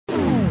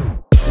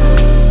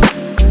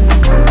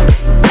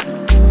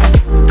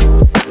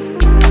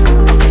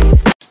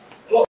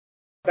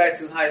back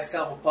to the Highest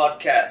Convo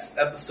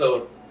podcast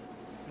episode.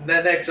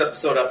 The next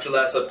episode after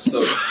last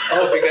episode. I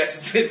hope you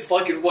guys have been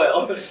fucking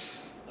well.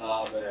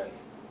 Oh man,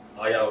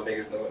 how y'all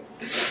niggas doing?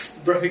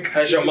 Bro,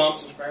 Has your mom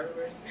subscribed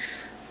already?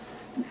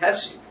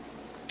 Has she?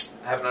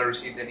 I have not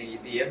received any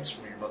DMs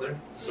from your mother,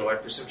 so I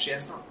presume she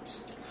has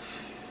not.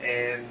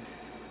 And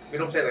we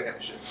don't play that kind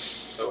of shit.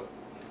 So,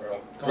 bro,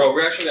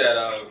 we're actually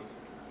at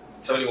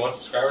 71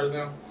 subscribers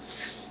now.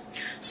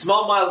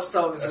 Small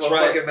milestones is what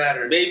fucking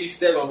matter. Baby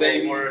steps, so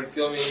baby. You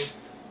feel me?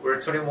 We're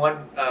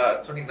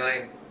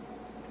 29.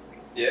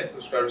 Yeah,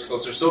 subscribers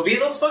closer. So be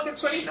those fucking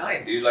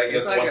 29, dude. Like,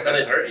 it's not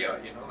gonna hurt you,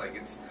 you know? Like,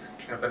 it's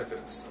gonna benefit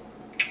us.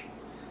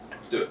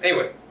 Let's do it.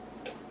 Anyway,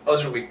 how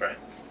was your week, Brian?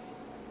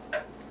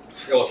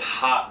 It was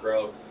hot,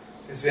 bro.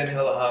 It's been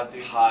hella hot,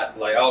 dude. Hot.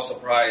 Like, I was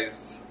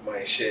surprised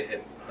my shit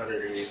hit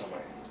 100 degrees on my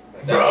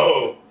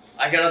bro,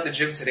 I got out the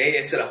gym today.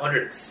 It said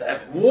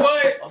 107.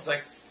 What? I was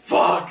like,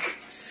 fuck.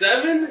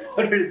 7?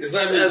 107, it's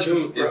not even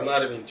June. Bro. It's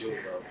not even June,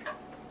 bro.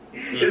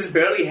 It's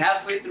barely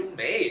halfway through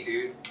May,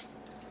 dude.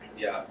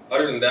 Yeah.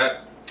 Other than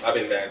that, I've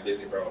been mad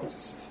busy, bro.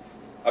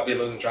 I've been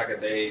losing track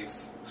of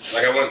days.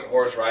 Like, I went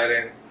horse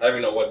riding. I don't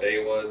even know what day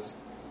it was.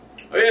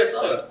 Oh yeah, I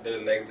saw that.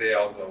 Then the next day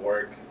I was at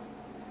work.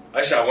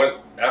 Actually, I went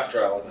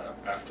after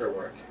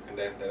work, and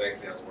then the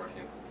next day I was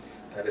working.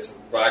 I just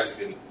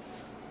been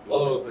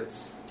all over the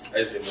place. I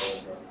just been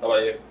moving, bro. How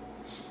about you?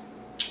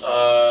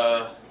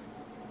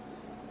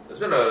 It's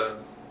been a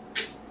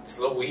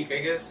slow week, I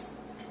guess.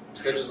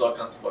 Schedule's all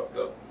kinds of fucked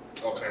up.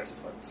 All kinds of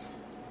fucks.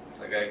 It's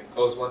like I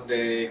close one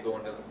day, go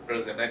in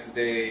early the next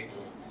day,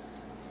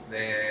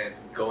 then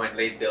go in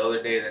late the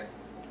other day, then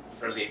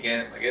early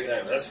again. Like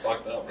damn, that's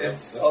fucked up, bro.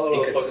 It's all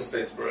over the fucking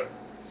place, bro.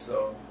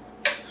 So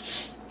I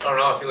don't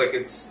know. I feel like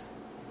it's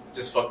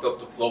just fucked up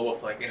the flow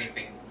of like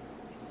anything.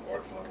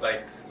 Work fun.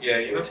 Like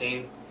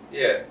routine.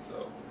 Yeah.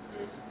 So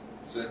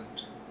it's been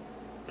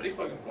pretty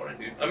fucking boring,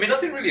 dude. I mean,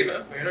 nothing really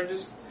eventful. You know,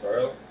 just for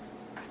real.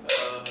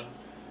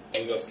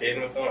 You go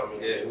skating or something? I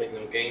mean, yeah, making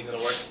them gains in the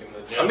work in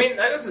the gym. I mean,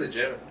 I go to the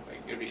gym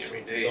like every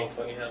day. Something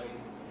funny happened.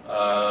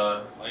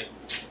 Like,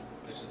 it's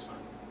just fine.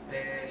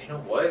 Man, you know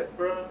what,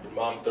 bro? Your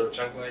mom threw a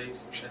chunk at you.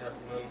 Some shit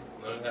happened.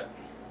 None of that.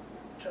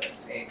 I'm trying to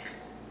think.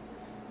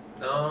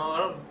 No, I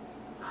don't.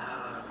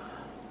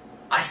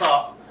 I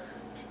saw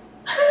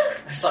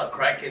a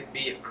crackhead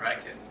be a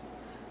crackhead.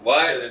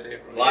 What? The other day,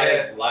 bro.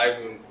 Live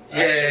in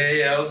action.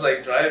 Yeah. I was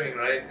like driving,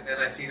 right, and then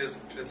I see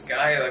this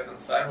guy like on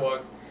the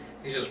sidewalk.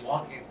 He's just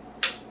walking,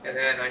 and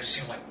then I just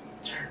see him like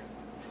turn,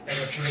 and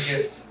I'm trying to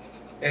get,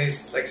 and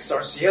he's like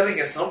starts yelling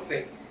at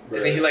something,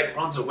 and then he like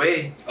runs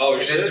away. Oh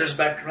and shit! then turns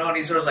back around.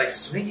 He starts like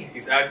swinging.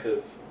 He's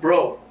active,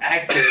 bro.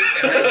 Active,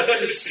 and then he's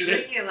just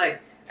swinging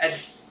like at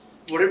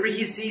whatever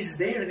he sees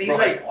there, and he's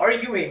like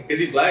arguing. Is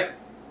he black?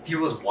 He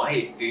was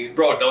white, dude.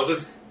 Bro, that was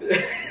just...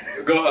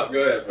 Go ahead,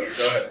 bro.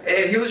 Go ahead.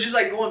 And he was just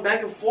like going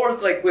back and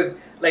forth, like with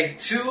like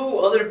two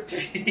other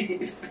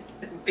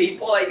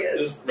people, I guess.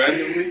 Just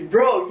randomly?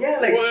 Bro, yeah,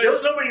 like what? there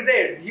was nobody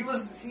there. He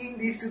was seeing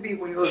these two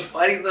people, he was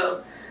fighting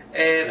them,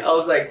 and I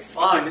was like,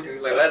 fuck,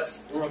 dude, like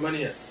that's... Where my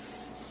money at?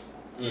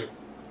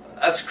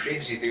 That's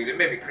cringy, dude. It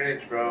made me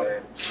cringe, bro.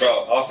 Man.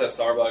 Bro, I was at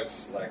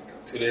Starbucks like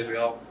 2 days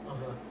ago,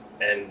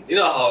 and you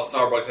know how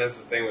Starbucks has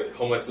this thing with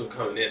homeless people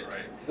coming in,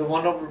 right? The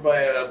one over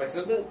by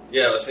Simba?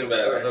 Yeah, let's see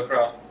that at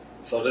Hillcroft.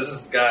 So this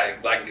is guy,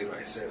 black dude,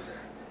 right, sitting there.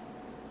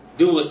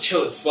 Dude was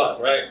chill as fuck,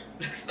 right?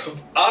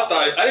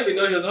 I didn't even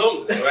know he was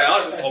homeless, right? I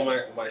was just on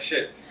my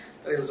shit.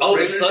 All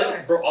of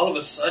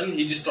a sudden,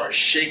 he just starts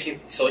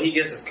shaking. So he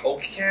gets his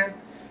Coke can,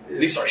 and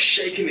he starts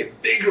shaking it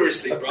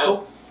vigorously, bro.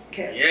 Coke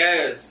can?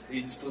 Yes,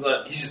 he was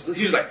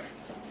like,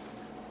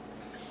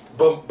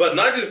 but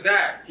not just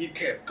that. He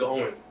kept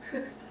going,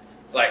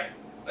 like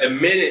a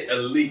minute at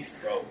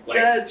least, bro.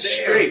 Like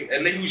straight,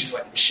 and then he was just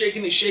like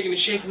shaking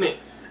it.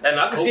 And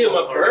I could see it in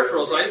my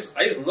peripheral, so I just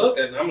looked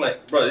at it and I'm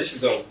like, bro, this is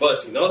gonna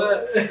bust, you know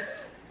that?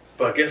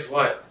 But guess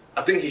what?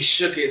 I think he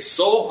shook it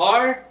so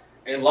hard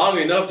and long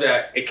enough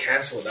that it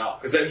canceled out.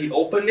 Because then he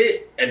opened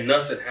it and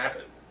nothing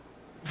happened.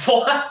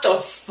 What the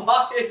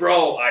fuck?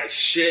 Bro, I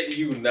shit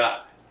you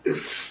not.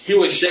 He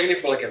was shaking it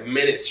for like a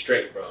minute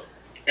straight, bro.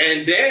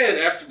 And then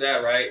after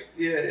that, right?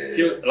 Yeah.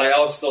 He, like I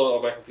was still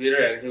on my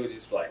computer and he was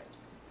just like,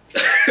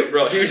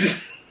 bro, he was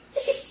just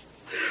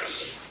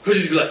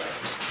be like,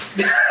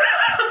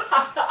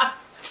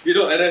 you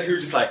know, and then he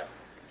was just like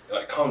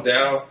calm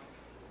down,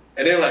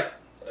 and then like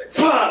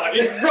bro.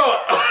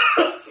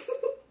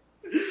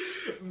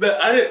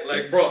 But I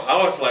didn't bro.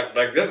 I was like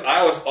this.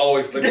 I was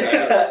always looking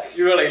at him.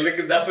 You were like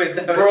looking that way,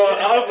 bro.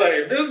 I was like,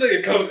 if this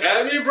nigga comes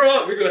at me,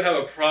 bro, we're gonna have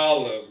a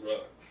problem,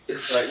 bro.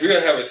 Like we're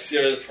gonna have a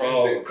serious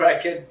problem.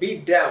 Crackhead,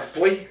 beat down,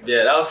 boy.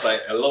 Yeah, that was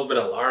like a little bit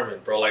alarming,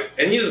 bro. Like,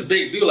 and he's a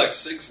big dude, like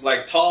 6,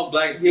 like tall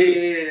black dude.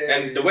 Yeah.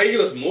 And the way he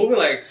was moving,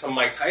 like some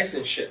Mike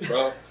Tyson shit,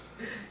 bro.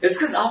 It's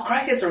because all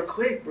crackheads are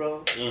quick,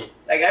 bro.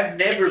 Like, I've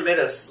never met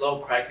a slow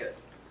crackhead.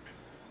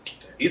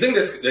 You think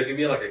there could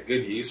be like a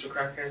good use for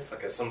crackheads?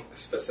 Like some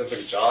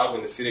specific job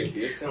in the city of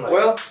Houston? Like,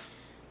 well,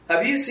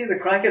 have you seen the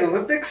Crackhead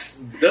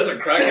Olympics? There's a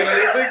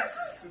Crackhead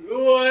Olympics?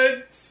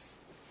 What?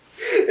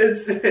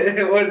 It's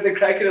what the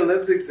Kraken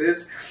Olympics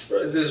is.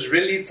 Right. It's this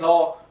really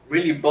tall,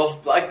 really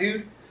buff black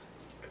dude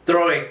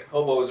throwing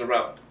hobos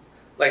around,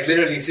 like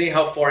literally seeing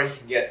how far he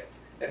can get,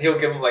 and he'll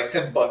give him like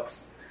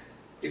 $10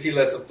 if he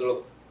lets them throw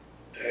them.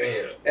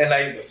 Damn. And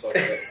like that's fucked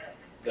up.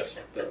 That's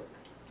fucked up.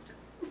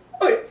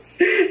 Oh,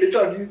 it's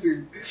on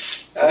YouTube.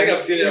 I think I've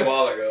seen it a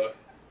while ago.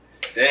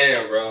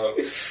 Damn, bro.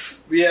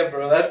 Yeah,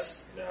 bro.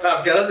 That's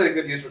a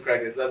good use for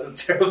crackheads.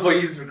 That's a terrible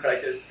use for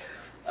crackheads.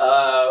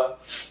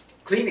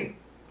 Cleaning.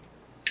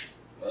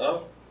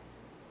 Well,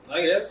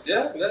 I guess,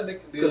 yeah.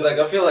 Because like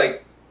I feel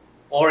like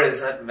aura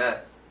is not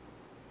mad.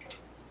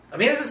 I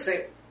mean, it's the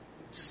same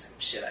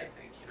shit. I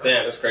think. You know?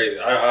 Damn, that's crazy.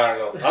 I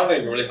don't know. I don't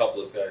think it really help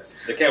those guys.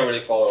 They can't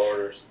really follow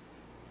orders.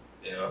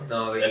 You know.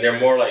 No, and they're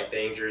more like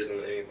dangerous than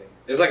anything.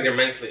 It's like they're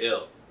mentally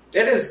ill.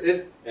 It is.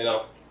 You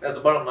know. At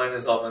the bottom line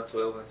is all mental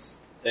illness.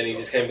 And you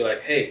just can't be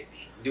like, hey,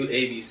 do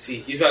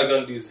ABC. He's probably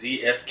gonna do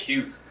ZFQ.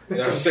 You know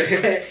what I'm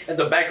saying? And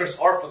the backers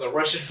are for the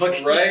Russian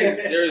fucking. Right?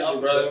 Seriously,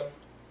 brother.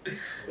 But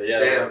yeah.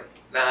 Damn.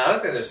 Nah, I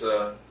don't think there's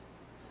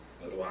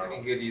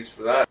any good use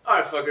for that.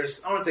 Alright,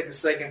 fuckers. I want to take a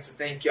second to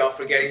thank y'all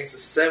for getting us to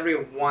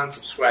 71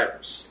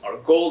 subscribers. Our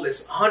goal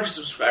is 100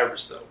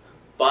 subscribers, though,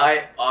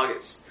 by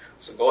August.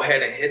 So go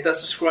ahead and hit that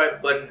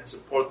subscribe button and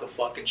support the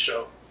fucking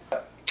show.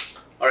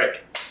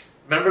 Alright.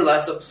 Remember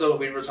last episode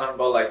we were talking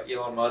about like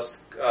Elon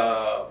Musk,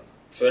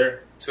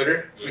 Twitter?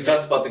 Mm-hmm. We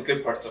talked about the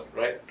good parts of it,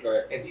 right?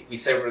 Right. And we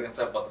said we were going to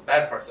talk about the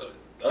bad parts of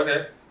it.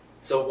 Okay.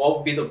 So what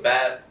would be the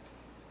bad,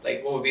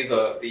 like what would be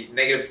the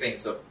negative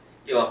things of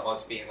Elon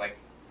Musk being like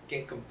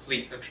in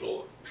complete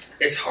control?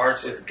 It's hard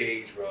to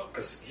gauge, bro,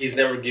 because he's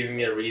never given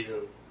me a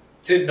reason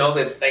to know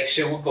that like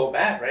shit will go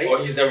bad, right? Or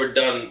he's never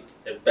done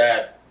a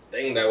bad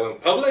thing that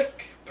went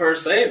public, per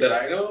se, that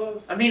I know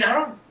of. I mean, I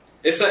don't...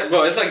 It's like,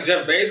 bro, it's like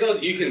Jeff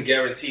Bezos, you can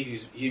guarantee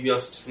he'd be on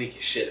some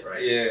sneaky shit,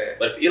 right? Yeah.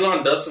 But if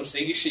Elon does some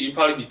sneaky shit, you'd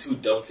probably be too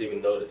dumb to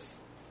even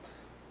notice.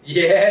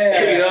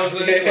 Yeah. You know what I'm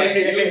saying?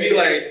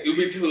 Like, you'd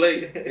be too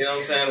late. You know what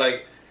I'm saying?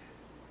 Like,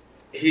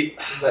 he's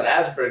that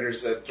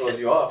Asperger's that throws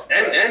you off.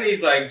 And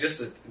he's like, just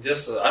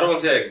a, I don't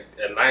want to say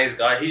a nice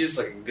guy, he's just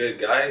like a good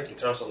guy in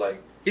terms of like...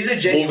 He's a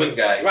genuine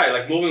guy. Right,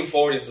 like moving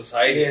forward in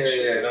society and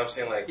shit, you know what I'm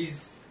saying? Like,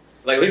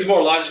 he's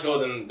more logical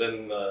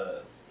than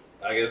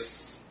I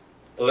guess...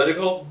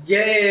 Political?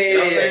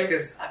 Yeah.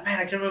 Because, man,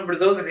 I can remember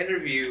there was an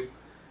interview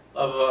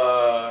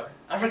of,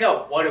 I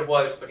forgot what it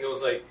was, but he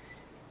was like,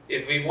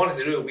 if we wanted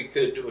to do it, we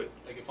could do it.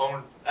 Like,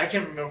 I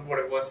can't remember what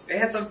it was. It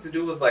had something to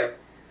do with, like,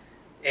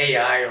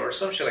 AI or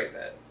some shit like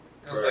that.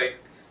 And I was like,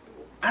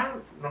 I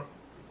don't know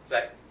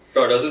exactly.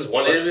 Bro, there was this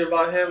one interview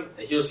about him,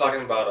 and he was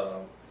talking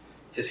about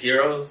his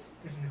heroes,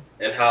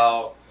 and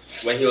how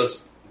when he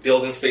was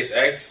building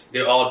SpaceX,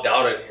 they all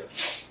doubted him.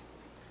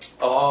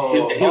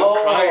 Oh. He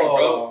was crying,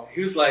 bro.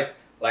 He was like,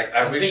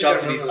 I reached out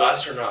to these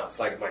astronauts,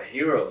 like my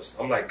heroes.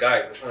 I'm like,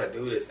 guys, I'm trying to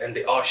do this, and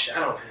they all shat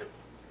on him.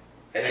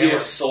 And he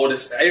was so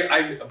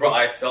bro,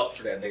 I felt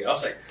for that nigga. I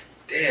was like,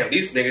 damn,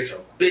 these niggas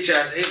are bitch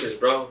ass haters,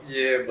 bro.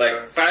 Yeah, bro.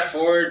 Like, fast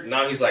forward,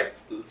 now he's like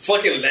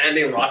fucking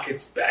landing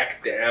rockets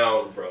back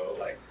down, bro.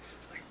 Like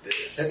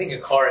this. Sending a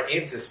car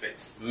into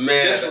space,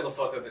 man. Just for the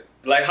fuck of it.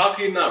 Like, how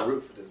can you not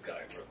root for this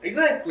guy, bro?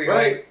 Exactly,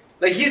 right?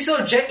 Like he's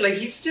so like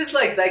he's just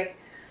like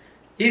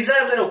he's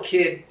that little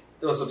kid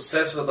that was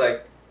obsessed with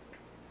like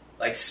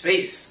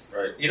space,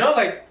 right? You know,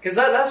 like, because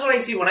that's what I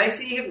see when I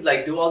see him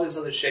like do all this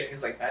other shit.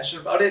 He's like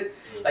passionate about it.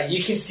 Like,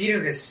 you can see it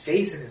in his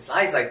face and his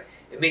eyes. Like,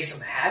 it makes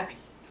him happy.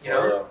 You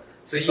know.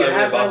 So it's you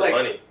have about that, like, the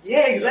money.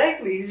 Yeah,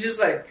 exactly. He's just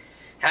like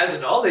has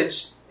the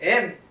knowledge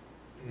and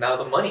now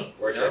the money.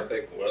 Work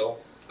ethic,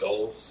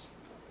 goals.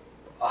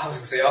 I was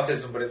gonna say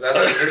autism, but it's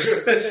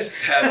Asperger's.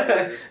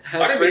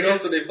 I didn't even know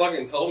until they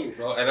fucking told me,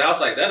 bro. And I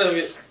was like, that doesn't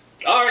mean.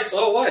 All right,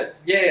 so what?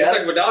 Yeah. It's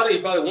like without it,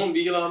 you probably won't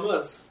be Elon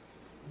Musk.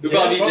 You'd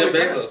probably be Jeff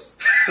Bezos.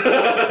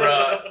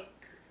 Bruh.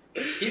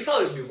 He'd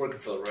probably be working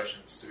for the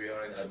Russians, to be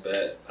honest. I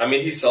bet. I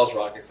mean, he sells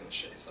rockets and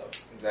shit, so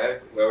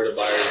exactly. Wherever the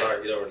buyers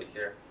are, he don't really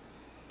care.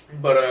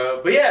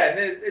 But yeah,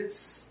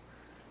 it's.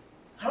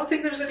 I don't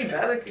think there's any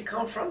bad that could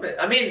come from it.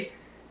 I mean,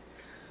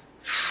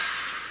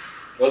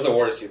 what's the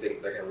worst you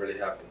think that can really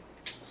happen?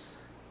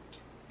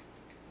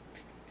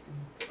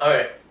 All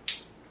right.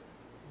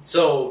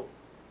 So,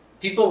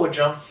 people would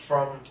jump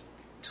from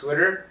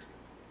Twitter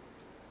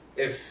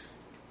if.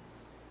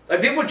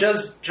 Like, people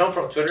just jump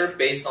from Twitter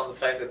based on the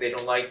fact that they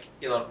don't like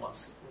Elon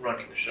Musk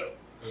running the show.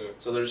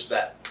 So there's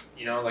that,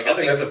 you know. Like, I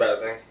think that's a bad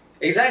thing.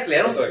 Exactly,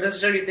 I don't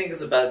necessarily think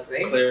it's a bad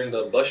thing. Clearing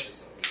the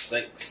bushes and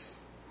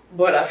snakes.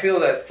 But I feel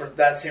that for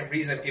that same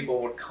reason,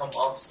 people would come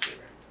onto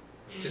Twitter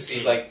to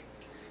see, like,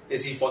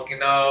 is he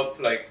fucking up?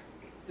 Like,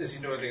 is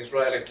he doing things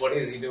right? Like, what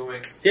is he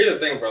doing? Here's the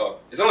thing, bro.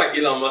 It's not like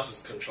Elon Musk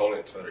is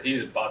controlling Twitter. He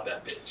just bought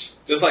that bitch.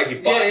 Just like he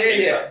bought PayPal.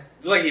 Yeah.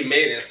 Just like he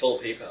made and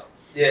sold PayPal.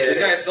 Yeah, this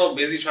guy is so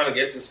busy trying to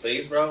get to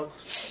space, bro.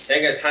 He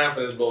ain't got time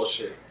for this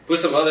bullshit. Put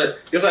some other...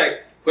 It's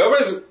like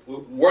whoever's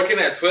working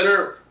at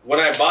Twitter, when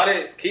I bought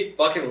it, keep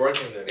fucking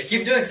working there.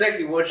 Keep doing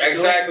exactly what you're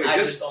doing. I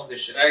just own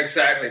this shit.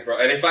 Exactly, bro.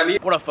 And if I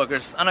need... What up,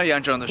 fuckers? I know y'all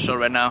enjoying the show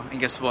right now, and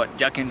guess what?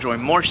 Y'all can enjoy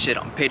more shit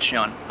on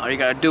Patreon. All you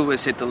gotta do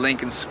is hit the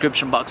link in the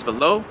description box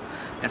below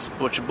and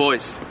support your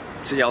boys.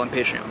 See y'all on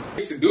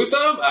Patreon. To do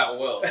something, I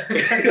will. You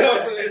know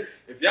what I'm saying?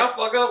 If y'all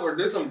fuck up or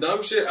do some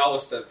dumb shit, I will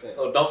step in.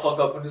 So don't fuck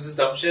up and do some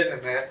dumb shit,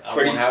 and then I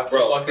won't have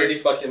to pretty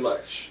fucking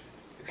much.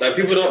 Like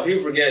people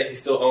forget he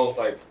still owns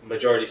like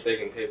majority stake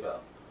in PayPal.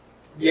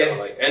 Yeah, you know,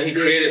 like, and he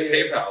created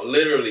PayPal.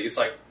 Literally, it's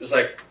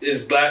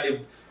black.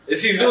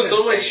 He's doing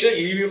so much shit.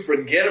 You even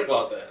forget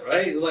about that,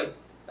 right? It's like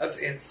that's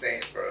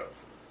insane, bro.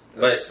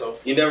 That's so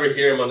funny. You never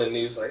hear him on the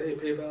news like, "Hey,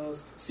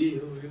 PayPal's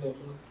CEO," you know,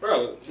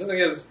 bro. This thing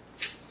is.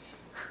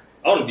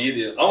 I want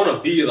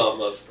to be Elon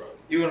Musk, bro.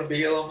 You want to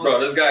be Elon Musk, bro?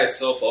 This guy is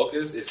so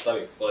focused. It's not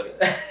even funny.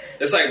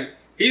 It's like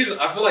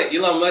I feel like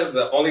Elon Musk is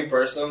the only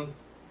person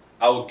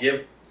I would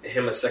give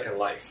him a second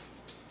life.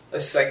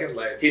 A second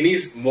life. He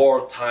needs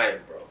more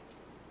time, bro.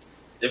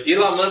 If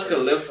Elon Musk could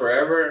live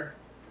forever,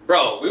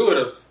 bro, we would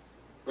have.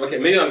 Okay,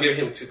 maybe I'm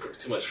giving him too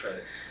much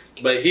credit,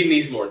 but he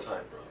needs more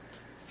time, bro.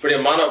 For the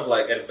amount of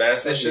like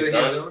advancements he's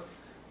done,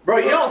 bro.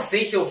 You don't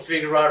think he'll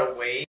figure out a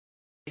way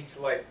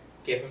to like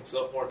give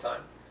himself more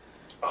time?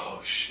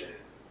 Oh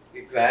shit!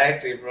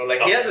 Exactly, bro.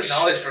 Like he has the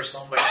knowledge for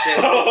so much shit.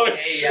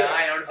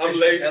 AI,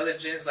 artificial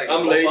intelligence, like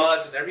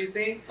robots and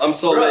everything. I'm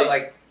so late.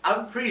 Like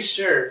I'm pretty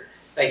sure,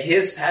 like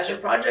his passion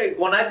project.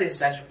 Well, not his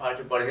passion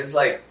project, but his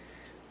like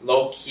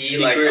low key,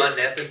 like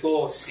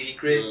unethical,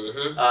 secret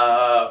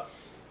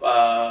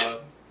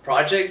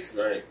project.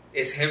 Right.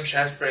 Is him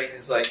transferring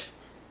his like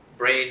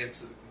brain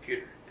into the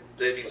computer and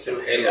living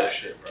through AI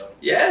shit, bro.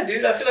 Yeah,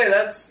 dude. I feel like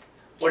that's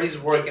what he's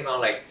working on.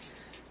 Like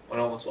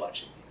when I was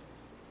watching.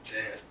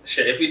 Damn.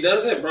 Shit, if he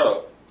does it,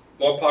 bro,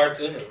 more power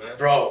to him, man.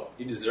 Bro.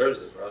 He deserves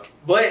it, bro.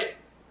 But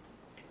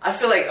I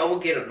feel like I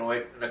would get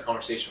annoyed in a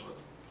conversation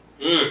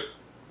with him.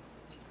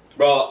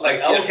 Bro,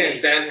 like, I can't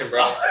stand him,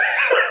 bro.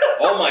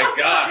 Oh my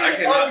god, I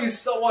cannot. I'd be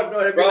so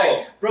annoyed. I'd be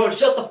like, bro,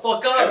 shut the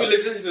fuck up. Have you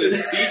listened to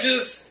his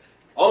speeches?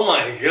 Oh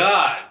my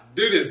god.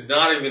 Dude is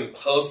not even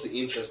close to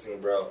interesting,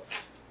 bro.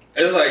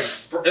 It's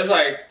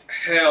like,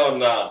 hell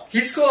nah.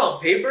 He's cool on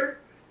paper.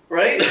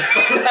 Right?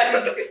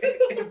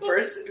 Like, in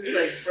person, it's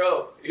like,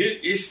 bro.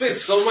 He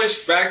spits so much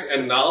facts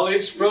and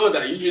knowledge, bro,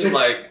 that you just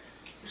like,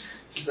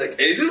 is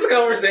this a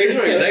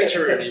conversation or are you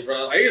lecturing me,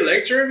 bro? Are you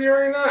lecturing me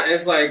right now? And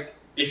it's like,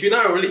 if you're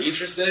not really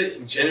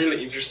interested,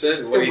 genuinely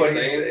interested in what he's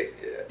saying,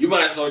 you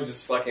might as well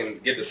just fucking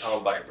get the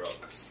soundbite, bro,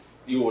 because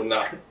he will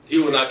not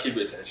keep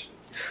your attention.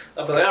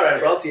 I'll be like, alright,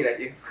 bro, I'll tweet at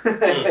you.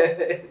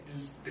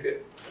 Just do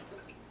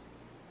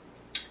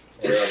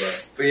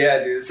it. But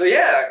yeah, dude. So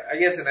yeah, I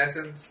guess in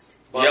essence,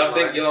 do y'all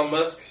think Elon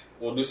Musk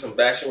will do some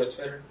bashing with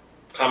Twitter?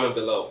 Comment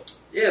below.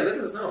 Yeah, let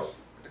us know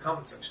in the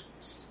comment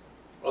sections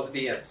or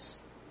the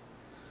DMs.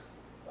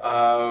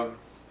 I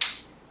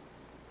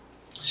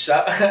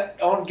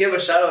want to give a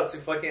shout out to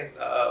fucking.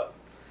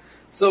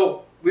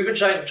 So we've been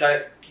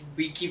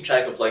we keep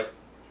track of like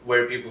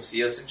where people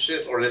see us and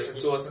shit or listen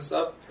to us and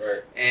stuff.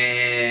 Right.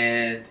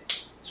 And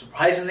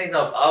surprisingly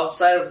enough,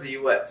 outside of the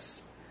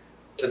US,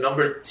 the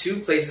number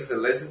 2 places that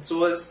listen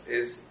to us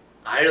is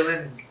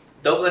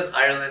Dublin,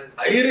 Ireland,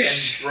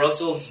 Irish. And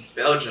Brussels,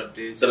 Belgium,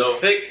 dude. The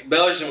thick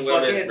Belgian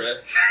women, bro.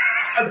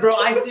 Bro,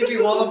 I think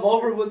we won them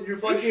over with your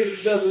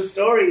fucking the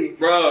story,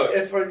 bro.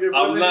 And from your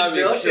I'm not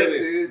even Belgium,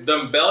 kidding. Dude.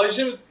 Them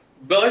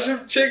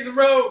Belgium chicks,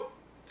 bro.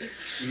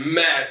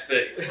 Mad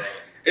thick, bro.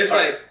 It's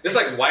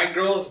like white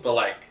girls, but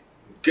like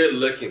good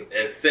looking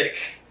and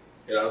thick.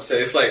 You know what I'm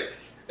saying? It's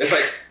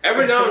like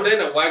every now and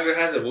then a white girl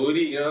has a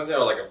booty, you know what I'm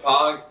saying, or like a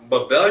pog.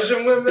 But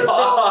Belgian women,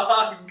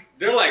 bro,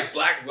 they're like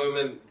black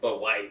women but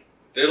white.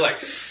 They're like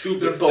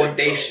stupid. They're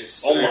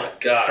bodacious. Oh my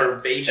god.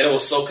 Curvaceous. And it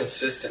was so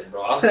consistent,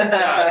 bro. I was like,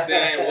 god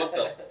damn, what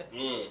the?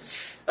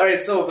 Alright,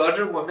 so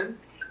Belgian woman,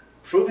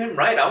 prove him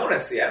right. I want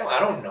to see. I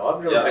don't know.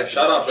 I've never been.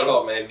 Shout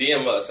out, man.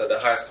 DM us at the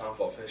highest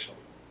Convo official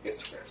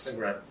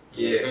Instagram.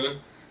 Yeah. Mm-hmm.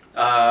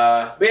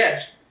 But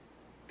yeah,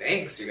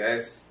 thanks, you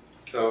guys.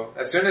 So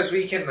as soon as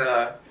we can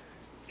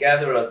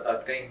gather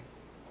a thing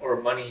or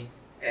money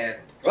and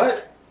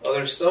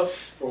other stuff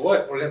for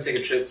what, we're gonna take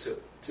a trip to.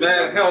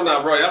 Man, hell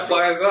no, bro. Y'all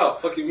fly us out.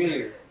 Fuck you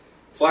mean?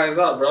 Fly us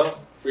out, bro.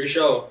 Free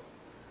show.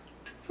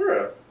 For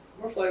real.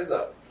 More fly us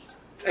out.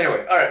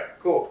 Anyway, alright,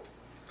 cool.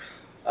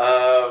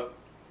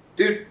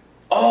 Dude.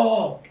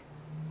 Oh!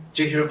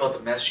 Did you hear about the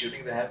mass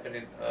shooting that happened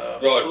in bro,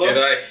 Florida? did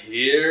I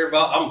hear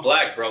about... I'm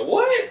black, bro.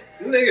 What?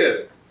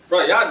 Nigga.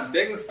 Bro, y'all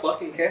niggas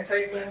fucking can't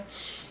take, man.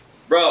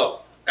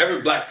 Bro,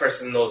 every black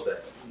person knows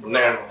that.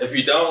 Now, if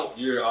you don't,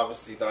 you're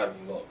obviously not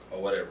in woke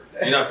or whatever.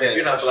 You're not paying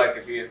attention. You're not black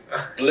if you...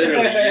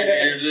 Literally,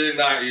 you're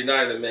not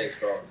in the mix,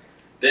 bro.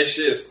 This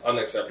shit is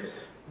unacceptable.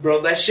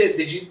 Bro, that shit,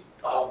 did you...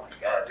 Oh my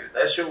god, dude.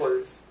 That shit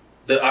was...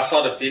 I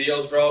saw the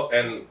videos, bro,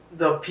 and...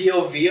 The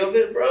POV of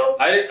it, bro?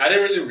 I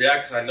didn't really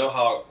react because I know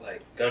how,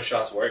 like,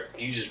 gunshots work.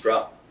 You just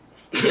drop.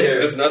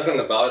 There's nothing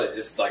about it.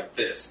 It's like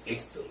this,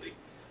 instantly.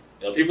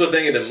 You know, people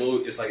think in the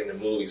movie, it's like in the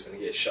movies when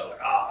you get shot, like,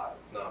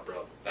 nah,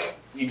 bro.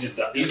 you just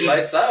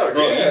lights out,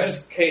 bro. Yeah. You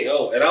just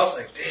KO. And I was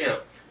like, damn.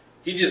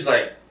 He just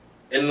like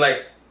in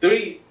like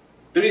 3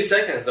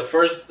 seconds. The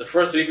first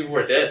 3 people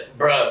were dead,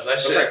 bro. That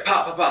shit. It's like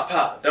pop, pop, pop,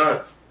 pop,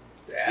 done.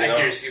 The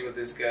accuracy with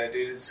this guy,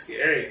 dude, it's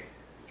scary.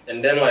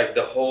 And then like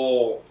the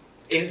whole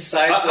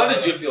inside. How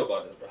did you feel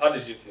about this, bro? How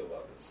did you feel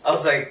about this? I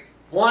was like,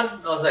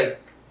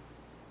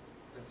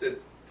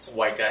 it's a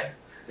white guy,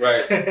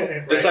 right?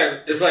 Right.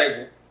 It's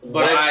like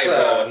but why,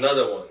 bro?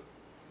 Another one.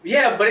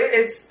 Yeah, but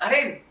I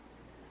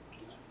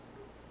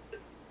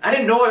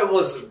didn't know it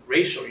was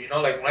racial. You know,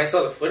 like when I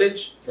saw the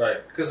footage,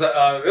 right? Because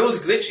it was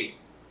glitchy,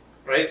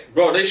 right?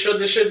 Bro, they shut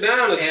this shit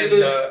down as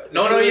soon as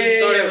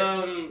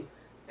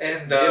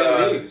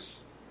views.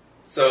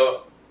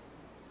 So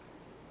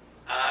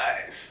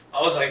I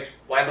was like,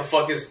 why the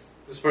fuck is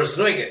this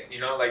person doing it? You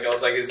know, like I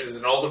was like, is this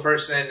an older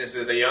person? Is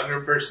it a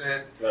younger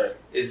person? Right.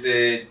 Is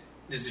it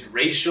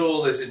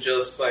racial? Is it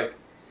just like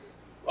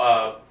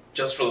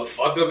just for the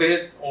fuck of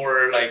it,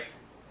 or like,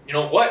 you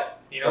know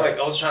what? You know, like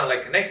I was trying to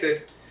like connect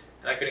it,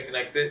 and I couldn't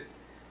connect it.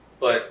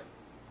 But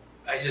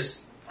I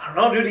don't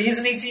know, dude. He's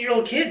an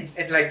 18-year-old kid,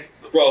 and like,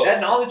 bro,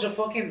 that knowledge of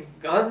fucking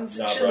guns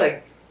and shit, bro.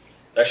 Like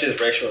that shit's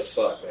racial as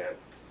fuck, man.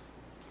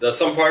 There's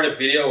some part of the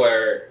video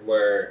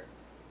where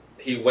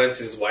he went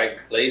to his white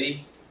lady.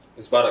 He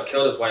was about to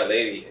kill his white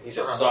lady, and he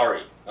said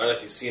sorry. I don't know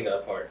if you've seen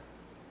that part.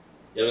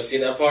 You haven't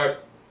seen that part,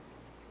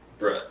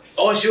 bruh?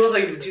 Oh, she was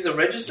like between the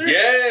register.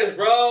 Yes,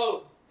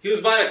 bro. He was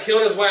about to kill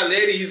this white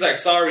lady. He's like,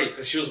 sorry,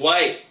 because she was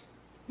white.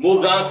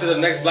 Moved on to the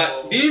next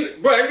black. Bro,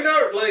 have you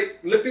not like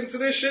looked into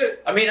this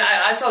shit? I mean,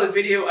 I saw the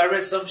video. I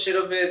read some shit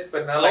of it,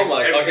 but not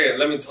like. Okay,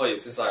 let me tell you.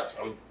 Since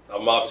I'm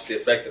obviously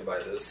affected by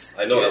this,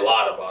 I know a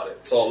lot about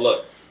it. So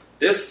look,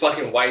 this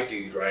fucking white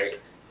dude, right?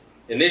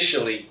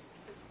 Initially,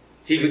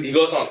 he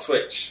goes on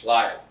Twitch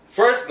live.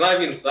 First,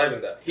 not even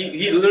that.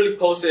 He literally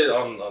posted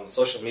on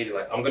social media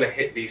like, I'm gonna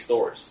hit these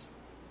stores.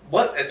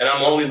 What? And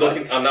I'm only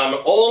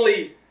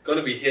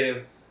gonna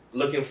be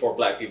looking for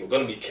black people.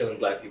 Gonna be killing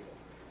black people.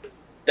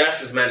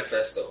 That's his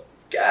manifesto.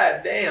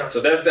 God damn.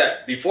 So that's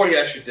that. Before he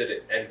actually did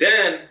it. And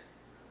then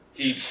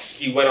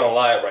he went on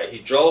live, right? He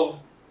drove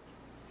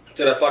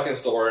to that fucking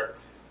store,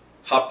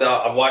 hopped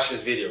out. I watched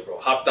his video, bro.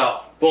 Hopped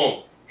out.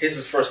 Boom. Hits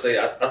his first lady.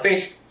 I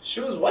think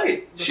she was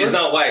white. She's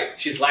not white.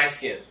 She's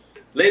light-skinned.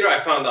 Later I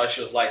found out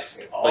she was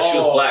light-skinned. But she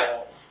was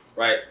black.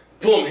 Right?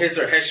 Boom. Hits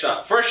her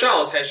headshot. First shot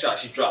was headshot.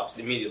 She drops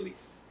immediately.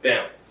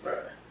 Bam. Right.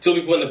 2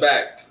 people in the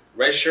back.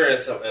 Red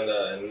shirt and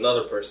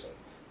another person.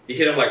 He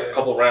hit him like a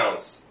couple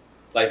rounds.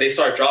 Like they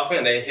start dropping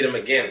and then hit him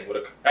again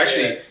with I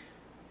think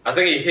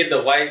he hit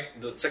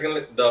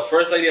the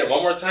first lady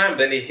one more time.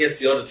 Then he hits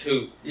the other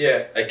two.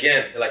 Yeah.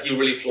 Again, like he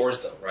really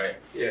floors them, right?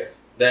 Yeah.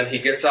 Then he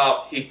gets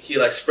out. He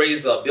like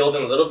sprays the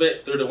building a little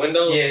bit through the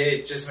windows.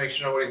 Yeah. Just make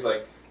sure nobody's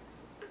like.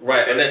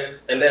 Right,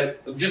 and then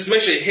just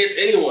make sure it hits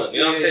anyone.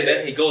 You know what I'm saying?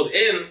 Then he goes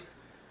in,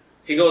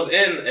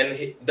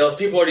 and those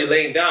people already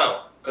laying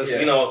down because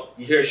you know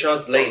you hear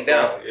shots laying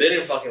down. They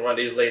didn't fucking run.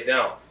 They just laid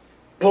down.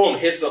 Boom,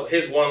 hits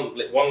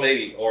one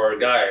lady or a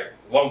guy,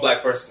 one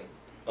black person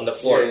on the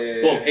floor.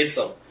 Boom, hits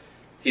him.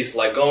 He's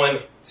like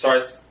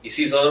he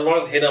sees other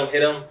ones, hit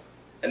him,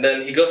 and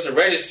then he goes to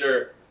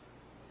register,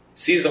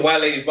 sees the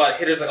white lady's body,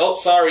 hit her, like, oh,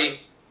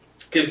 sorry,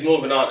 keeps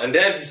moving on, and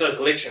then he starts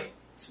glitching.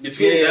 So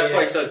between that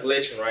point, he starts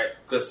glitching, right?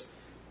 Because,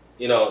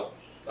 you know,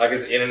 like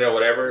it's the internet or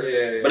whatever.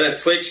 But then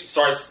Twitch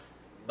starts,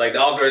 like the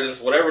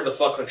algorithms, whatever the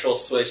fuck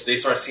controls Twitch, they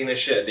start seeing this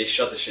shit, and they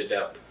shut the shit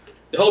down.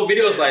 The whole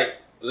video is like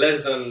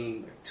less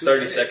than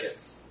 30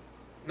 seconds.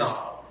 No.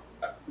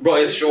 Bro,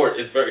 it's short.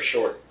 It's very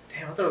short.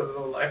 Damn,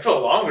 I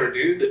felt longer,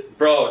 dude.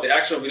 Bro, the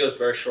actual video is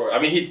very short. I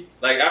mean,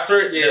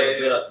 after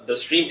the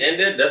stream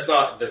ended, that's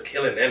not the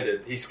killing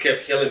ended. He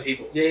kept killing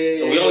people.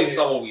 So we only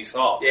saw what we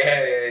saw. You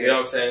know what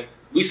I'm saying?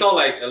 We saw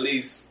like at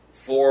least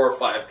 4 or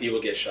 5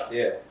 people get shot.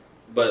 Yeah.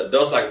 But there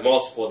was like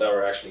multiple that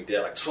were actually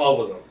dead, like 12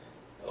 of them.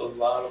 A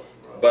lot of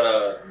them,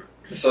 bro.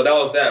 But so that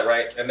was that,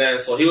 right? And then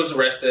so he was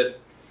arrested,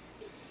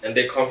 and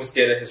they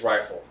confiscated his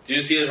rifle. Did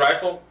you see his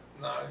rifle?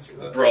 No, I didn't see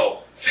that.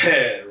 Bro,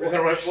 man. What kind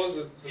of rifle was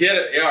it? He had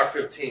an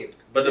AR-15.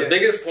 But the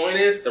biggest point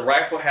is the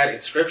rifle had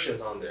inscriptions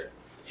on there.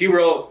 He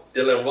wrote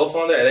Dylan Wolf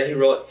on there, and then he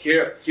wrote,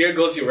 here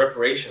goes your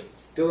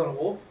reparations. Dylan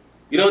Wolf?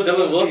 You know what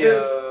Dylan Wolf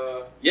is?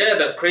 Yeah,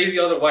 the crazy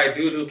other white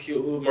dude who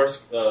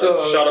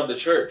shot up the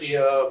church.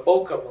 The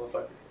Boca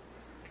motherfucker.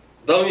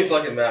 Don't even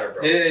fucking matter,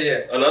 bro.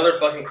 Yeah. Another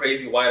fucking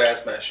crazy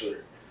white-ass mass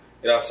shooter.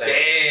 You know what I'm saying?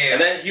 Damn.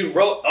 And then he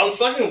wrote on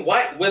fucking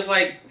white, with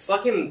like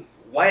fucking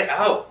white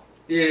out.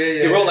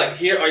 He wrote like,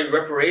 here are your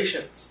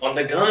reparations on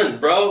the gun,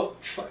 bro.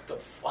 What the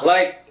fuck?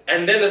 Like,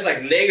 and then there's like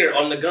nigger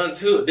on the gun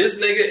too. This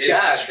nigga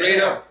is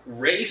straight up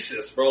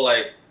racist, bro.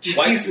 Like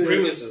white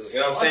supremacist. You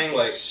know what I'm saying?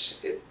 Like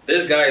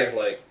this guy is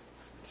like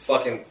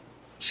fucking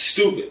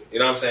stupid. You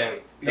know what I'm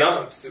saying?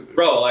 Beyond stupid,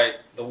 bro. Like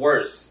the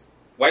worst.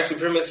 White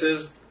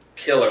supremacist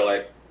killer.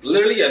 Like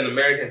literally an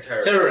American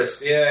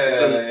terrorist. It's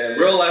a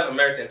real life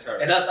American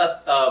terrorist. And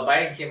that's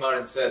Biden came out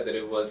and said that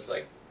it was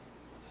like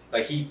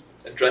he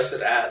addressed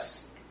it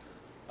as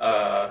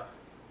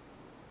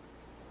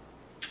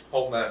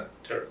homeland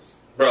terrorist.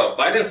 Bro,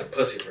 Biden's a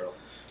pussy, bro.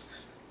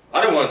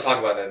 I don't want to talk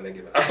about that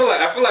nigga. I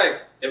feel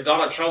like if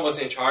Donald Trump was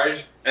in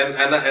charge, and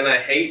I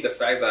hate the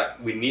fact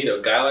that we need a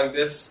guy like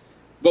this,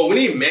 but we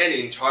need men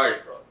in charge,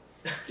 bro.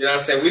 You know what I'm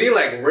saying? We need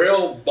like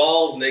real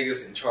balls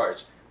niggas in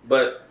charge,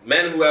 but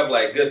men who have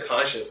like good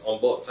conscience on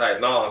both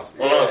sides, not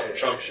on some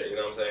Trump shit. You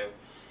know what I'm saying?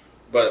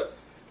 But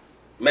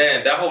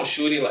man, that whole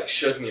shooting like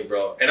shook me,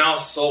 bro, and I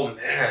was so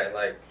mad.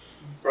 Like,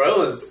 bro, it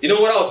was. You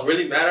know what I was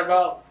really mad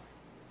about?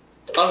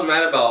 I was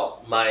mad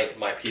about my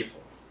people.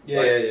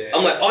 Yeah.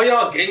 I'm like, all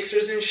y'all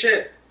gangsters and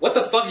shit. What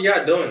the fuck are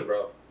y'all doing,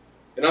 bro?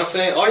 You know what I'm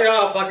saying? All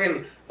y'all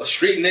fucking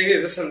street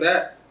niggas, this and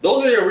that.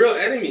 Those are your real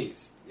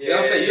enemies. You know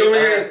what I'm saying? You're over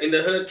here in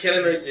the hood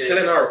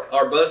killing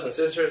our brothers and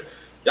sisters.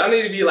 Y'all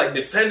need to be like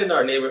defending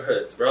our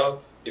neighborhoods,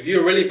 bro. If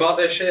you're really about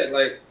that shit,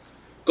 like,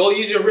 go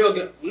use your real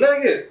gun.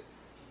 Nigga,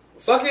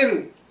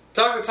 fucking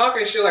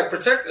talking shit, like,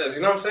 protect us.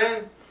 You know what I'm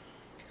saying?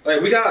 Like,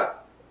 we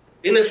got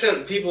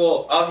innocent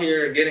people out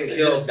here getting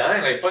killed. Just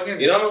dying, like, fucking...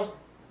 You know?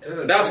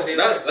 That's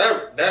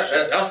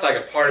like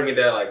a part of me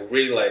that like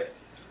really like,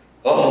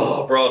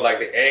 oh bro, like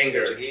the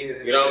anger.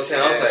 You know what I'm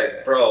saying? I was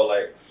like, bro,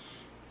 like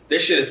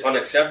this shit is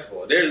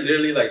unacceptable. They're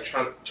literally like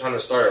trying to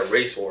start a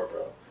race war,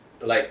 bro.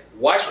 Like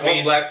watch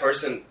one black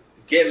person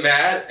get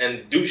mad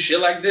and do shit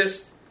like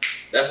this.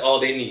 That's all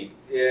they need.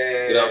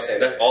 Yeah. You know what I'm saying?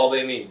 That's all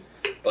they need.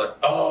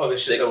 But the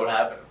shit that would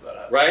happen.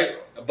 Right?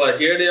 But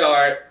here they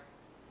are.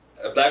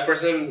 A black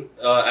person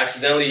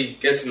accidentally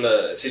gets in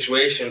the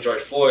situation,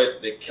 George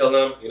Floyd, they kill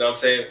him, you know what I'm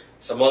saying?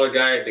 Some other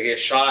guy, they get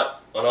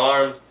shot,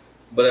 unarmed,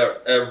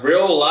 but a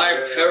real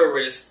live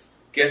terrorist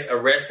gets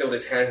arrested with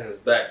his hands in his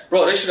back.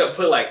 Bro, they should have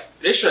turned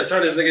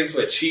this nigga into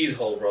a cheese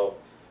hole, bro.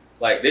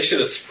 Like, they should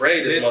have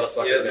sprayed this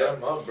motherfucker. Yeah,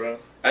 him up, bro.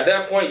 At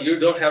that point, you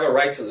don't have a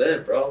right to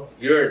live, bro.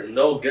 You're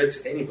no good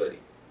to anybody.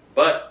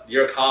 But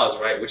your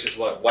cause, right? Which is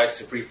what white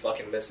supreme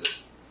fucking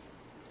misses.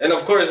 And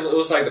of course, it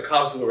was like the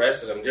cops who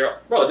arrested him. They're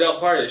all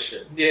part of this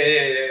shit. Yeah.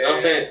 You know what I'm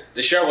saying?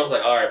 The sheriff was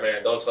like, all right,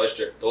 man, don't touch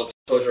your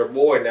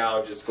boy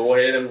now. Just go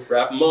ahead and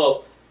wrap him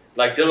up.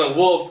 Like Dylan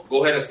Wolf,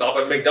 go ahead and stop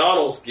at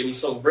McDonald's. Give him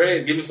some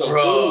bread. Give him some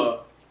food.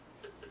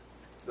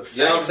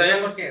 You know what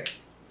I'm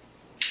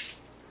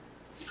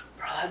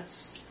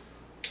saying?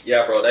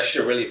 Yeah, bro, that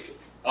shit really...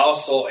 I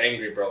was so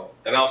angry, bro.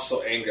 And I was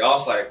so angry. I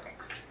was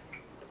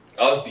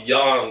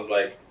beyond,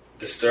 like,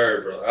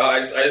 disturbed, bro. I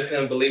just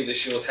couldn't believe this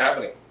shit was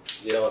happening.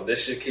 You know,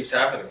 this shit keeps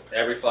happening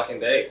every fucking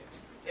day.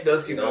 It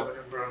does keep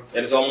happening, bro. And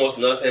it's almost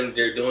nothing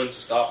they're doing to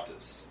stop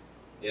this.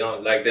 You know,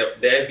 like the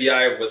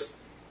FBI was...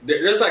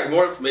 There's like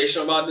more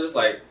information about this.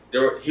 Like,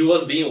 he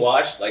was being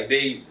watched. Like,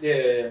 they...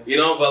 Yeah. You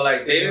know, but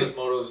like... They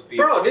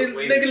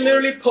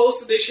literally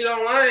posted this shit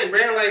online,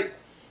 man. Like...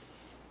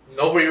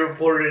 Nobody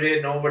reported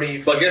it.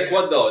 Nobody... But guess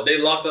what, though? They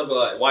locked up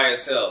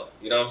YSL.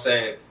 You know what I'm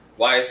saying?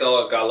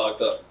 YSL got locked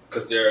up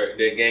because their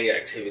gang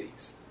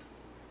activities.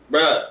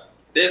 Bruh,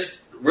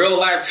 this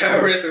real-life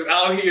terrorist is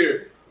out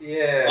here.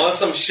 Yeah. On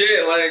some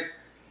shit, like...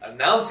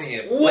 Announcing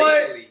it.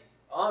 What?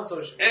 On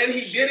social media. And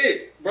he did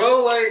it,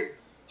 bro. Like...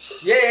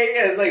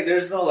 Yeah. It's like,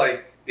 there's no,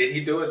 like... Did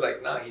he do it?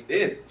 Like, nah, he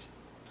did.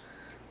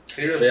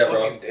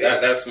 Bro.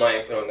 That's my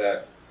input on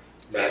that.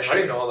 Man, how do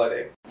you know all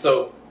that?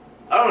 So...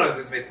 I don't know if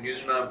this made the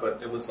news or not,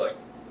 but it was like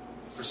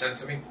presented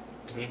to me.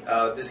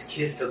 Mm-hmm. This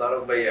kid fell out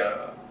of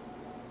a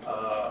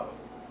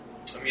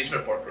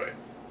amusement park ride.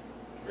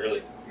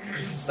 Really?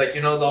 Like,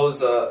 you know those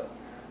that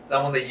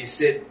one that you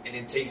sit and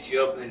it takes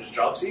you up and it just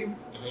drops you.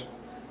 Mm-hmm.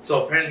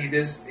 So apparently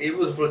it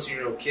was a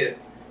 14-year-old kid,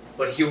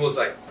 but he was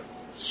like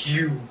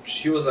huge.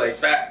 He was like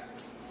fat,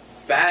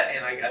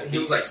 and I think he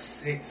was like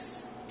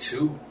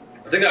 6'2".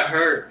 I think I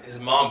heard his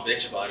mom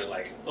bitch about it,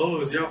 like, "Oh,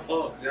 it's your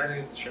fault because I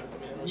didn't show him."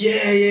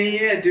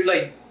 Yeah, dude.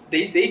 Like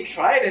they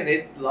tried and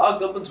it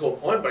logged up into a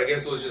point, but I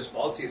guess it was just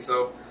faulty.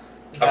 So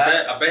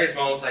I bet his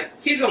mom was like,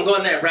 "He's gonna go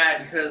on that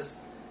ride because,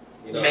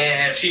 you know,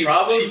 man, she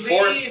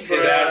forced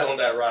his ass on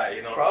that ride,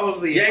 you know.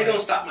 Probably. You ain't gonna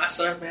stop my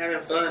son from having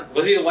fun."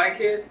 Was he a white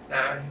kid?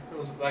 Nah, it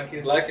was a black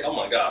kid. Black kid? Oh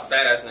my god,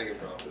 fat ass nigga,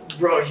 bro.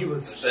 Bro, he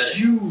was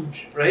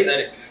huge, right?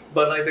 Pathetic.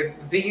 But like the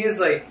thing is,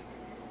 like,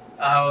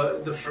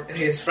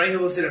 his friend he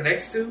was sitting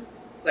next to.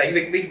 Like,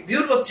 the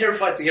dude was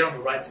terrified to get on the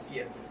ride to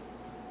begin with.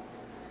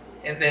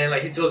 And then,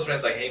 like, he told his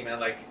friends, like, hey, man,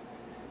 like,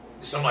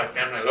 just on my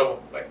family, I love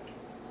him.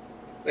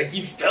 Like,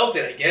 he felt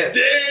it, I guess.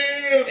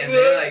 Damn, and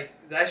then, like,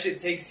 that shit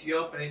takes you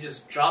up and it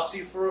just drops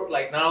you for,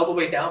 like, not all the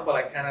way down, but,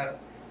 like, kind of,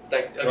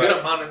 like, a good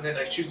amount and then,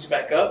 like, shoots you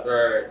back up.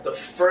 Right. The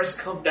first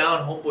come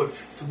down, homeboy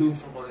flew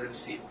from under the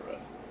seat, bro.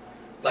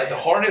 Like, the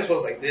harness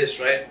was like this,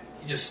 right?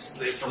 He just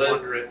slid from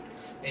under it.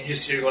 And you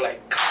just hear it go,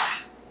 like,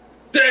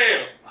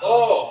 damn!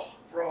 Oh!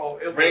 Bro,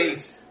 it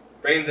brains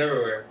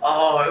everywhere.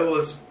 Oh, it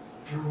was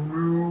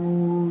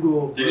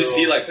brutal. Bro. Did you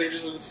see like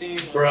pictures of the scene?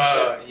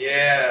 Bro,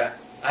 yeah.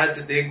 I had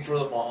to dig for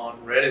them on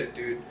Reddit,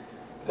 dude.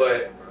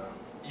 But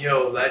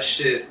yo, that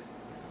shit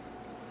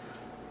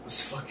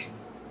was fucking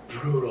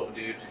brutal,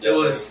 dude. Yeah, it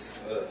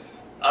was.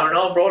 I don't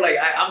know, bro. Like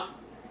I'm.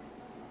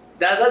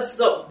 That's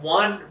the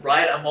one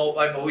ride I've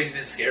always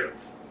been scared of.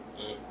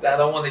 That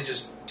the one that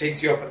just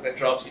takes you up and then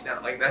drops you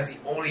down. Like that's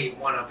the only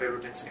one I've ever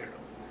been scared of,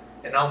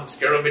 and now I'm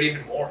scared of it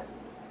even more.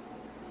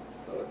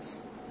 So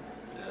it's.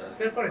 It's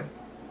kind of funny.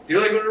 Do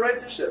you like going to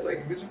rides and shit,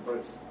 like amusement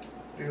parks?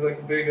 Are you like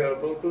a big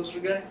roller coaster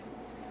guy?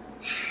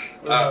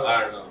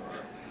 I don't know,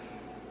 bro.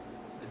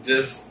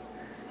 Just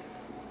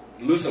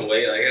lose some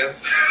weight, I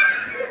guess.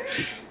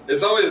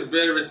 It's always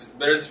better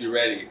to be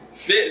ready,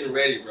 fit and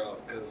ready, bro.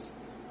 Because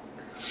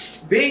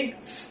being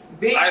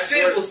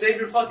fit will save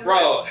your fucking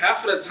bro. life.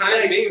 Half of the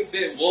time, being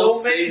fit will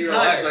save your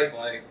life.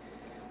 Like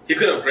he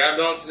could have grabbed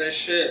onto that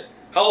shit.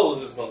 How old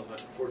was this motherfucker?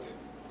 14.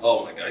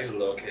 Oh my god, he's a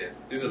little kid.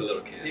 He's a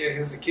little kid. Yeah, he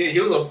was a kid.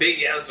 He was a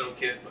big ass little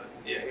kid, but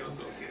yeah, he was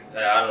a little kid.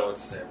 Yeah, I don't know what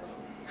to say, bro.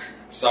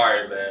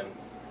 Sorry, man.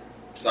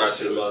 Sorry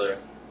to the mother.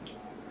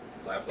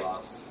 Life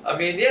lost. I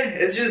mean, yeah,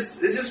 it's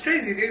just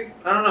crazy, dude.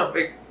 I don't know.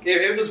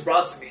 It was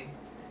brought to me,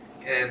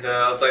 and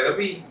I was like, that'd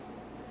be,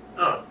 I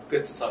don't know,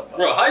 good to talk about.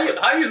 Bro,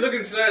 how you look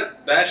into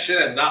that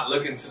shit and not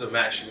look into the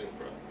mass shooting,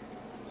 bro?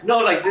 No,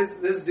 like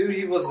this dude,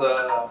 he was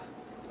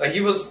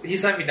he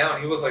sat me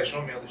down. He was like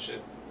showing me all this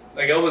shit.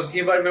 Like he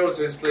invited me over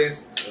to his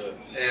place,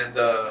 and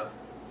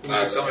he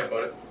was telling me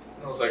about it.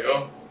 And I was like,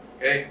 oh,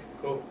 okay,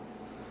 cool.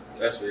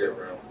 That's weird,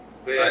 bro.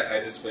 But yeah.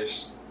 I just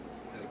wish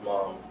his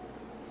mom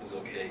is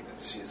okay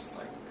because she's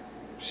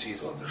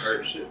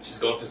hurt. She's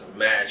going through some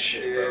mad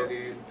shit, bro.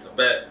 Dude. I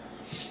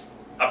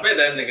bet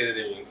that nigga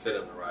didn't even fit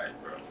on the ride,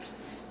 bro.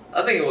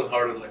 I think it was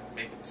hard to like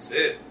make him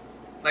sit,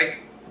 like,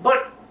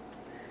 but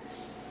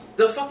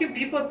the fucking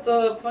people at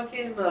the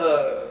fucking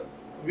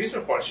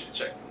amusement park should have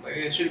checked them. Like,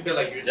 it should have been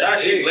like, you're too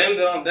she big. blamed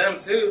it on them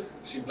too.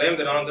 She blamed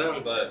it on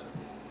them, but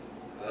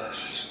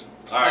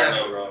I don't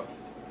know, bro.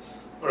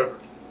 Whatever.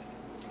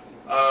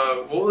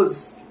 What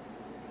was?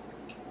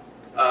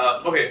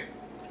 Okay,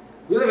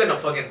 we live in a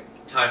fucking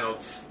time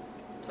of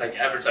like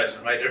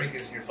advertising, right?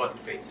 Everything's in your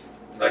fucking face.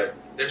 Like,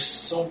 there's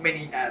so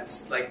many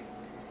ads. Like,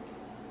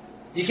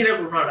 you can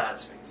never run out of ad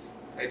space.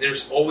 Like,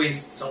 there's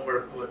always somewhere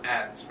to put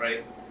ads,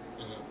 right?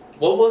 Mm-hmm.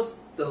 What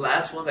was the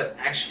last one that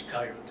actually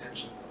caught your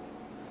attention?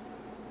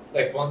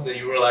 Like, one that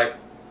you were like,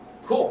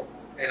 cool,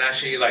 and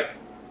actually like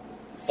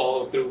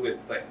follow through with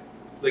like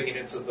looking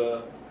into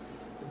the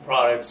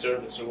product,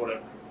 service, or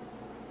whatever.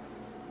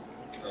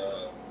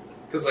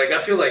 Because like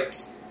I feel like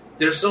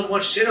there's so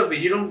much shit of it,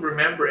 you don't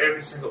remember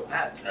every single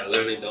ad. I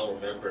literally don't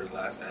remember the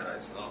last ad I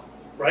saw.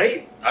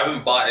 Right? I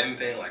haven't bought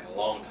anything like a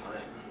long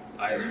time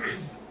either.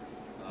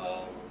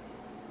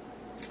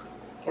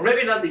 Or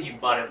maybe not that you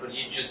bought it, but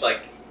you just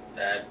like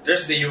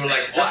there's that you were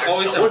like, there's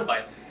always I would buy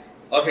it.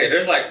 Okay,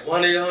 there's like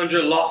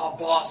 1-800-LAW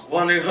BOSS,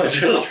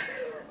 1-800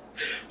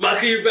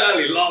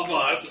 Machiavelli Law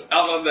Boss.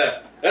 How about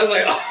that? That's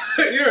like,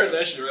 you heard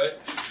that shit, right?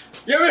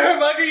 You ever heard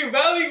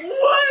Machiavelli?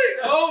 What?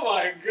 Oh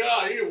my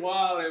god, you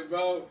wildin',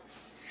 bro.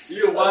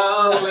 You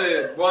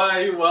wildin', boy,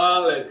 you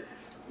wildin'.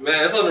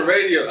 Man, it's on the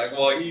radio. Like,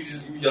 well, you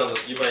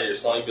play your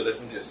song, you be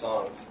listening to your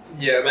songs.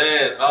 Yeah,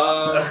 man.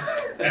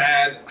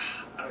 And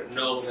I don't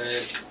know,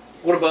 man.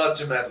 What about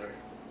Jim Adler?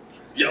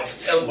 Yo,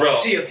 bro,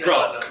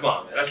 come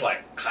on, man. That's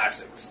like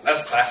classics.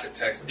 That's classic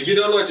Texas. If you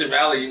don't know Jim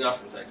Adler, you're not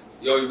from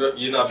Texas. You're not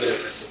been in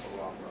Texas for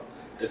long, bro.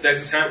 The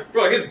Texas Ham,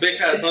 bro. His bitch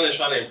ass son is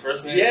trying to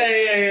impersonate. Yeah.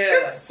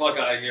 Get the fuck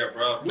out of here,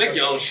 bro. Make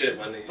your own shit,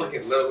 my nigga.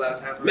 Fucking little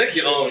ass hammer. Make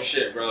your own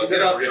shit, bro. He's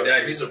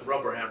a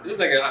rubber hammer. This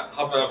nigga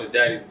hopping off his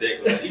daddy's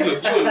dick. Bro. You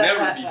will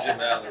never be Jim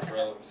Adler,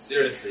 bro.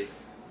 Seriously,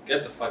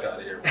 get the fuck out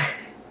of here, bro.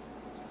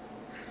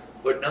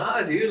 But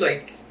nah, dude.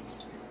 Like,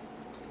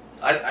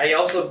 I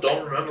also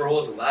don't remember what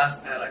was the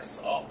last ad I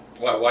saw.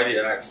 Why do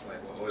you ask? Like,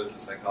 what is the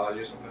psychology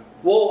or something?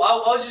 Well,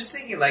 I was just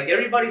thinking, like,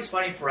 everybody's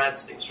fighting for ad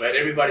space, right?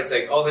 Everybody's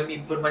like, oh, let me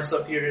put my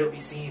stuff here, it'll be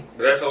seen.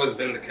 But that's always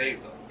been the case,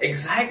 though.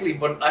 Exactly,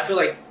 but I feel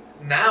like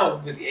now,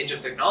 with the age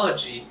of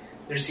technology,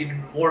 there's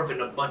even more of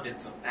an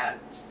abundance of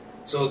ads.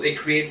 So it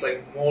creates,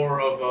 like,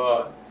 more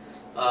of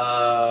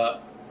a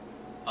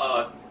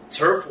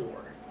turf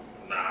war.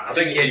 Nah, I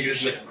think he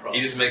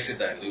just makes it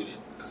diluted.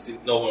 Because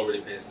no one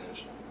really pays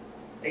attention.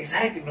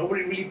 Exactly,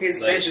 nobody really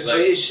pays attention. So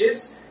it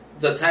shifts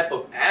the type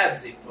of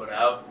ads they put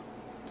out,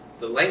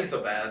 the length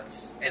of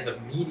ads, and the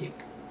medium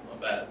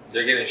of ads.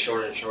 They're getting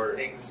shorter and shorter.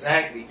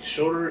 Exactly,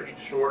 shorter and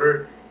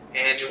shorter,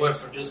 and it went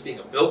from just being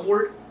a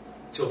billboard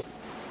to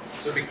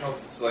so it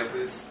becomes like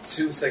this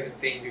 2-second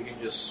thing you can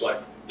just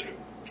swipe through,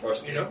 or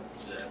skip. You know,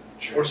 yeah,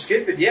 true. Or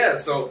skip it. Yeah,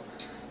 so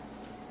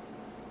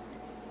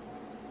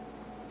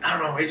I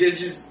don't know. It's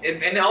just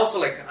and also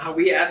like how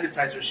we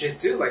advertise our shit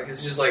too. Like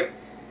it's just like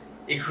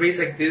it creates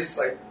like this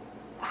like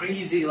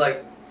crazy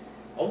like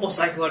almost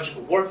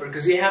psychological warfare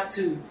because you have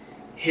to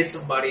hit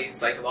somebody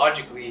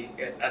psychologically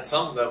at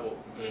some level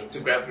to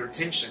grab their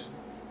attention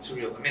to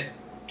reel them in.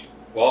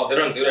 Well, they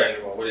don't do that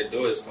anymore. What they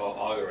do is called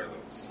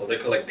algorithms. So they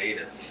collect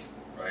data,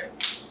 right?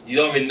 You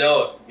don't even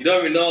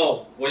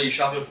know what you're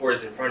shopping for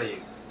is in front of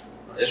you.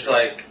 It's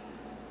like,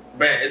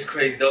 man, it's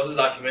crazy. There was this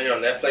documentary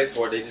on Netflix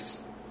where they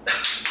just,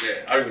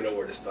 I don't even know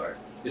where to start.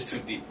 It's too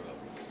deep, bro.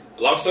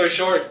 Long story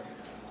short,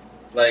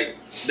 like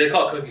they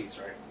call cookies,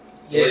 right?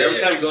 So every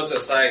time you go to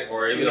a site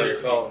or even on your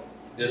phone,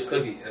 there's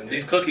cookies, and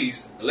these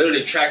cookies are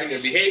literally tracking your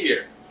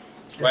behavior.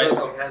 Right? It's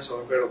like some Hansel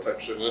and Gretel type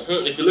shit.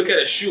 Mm-hmm. If you look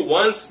at a shoe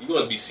once, you're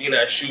going to be seeing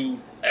that shoe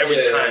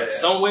every time.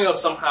 Some way or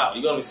somehow,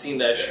 you're going to be seeing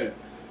that shoe.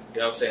 You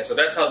know what I'm saying? So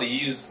that's how they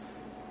use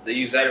they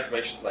use that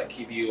information to like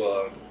keep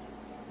you.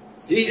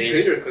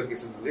 Twitter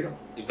cookies and delete them.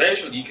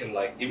 Eventually, you can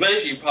like.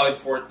 Eventually,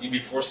 you'd be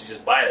forced to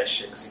just buy that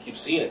shit because you keep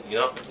seeing it. You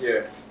know.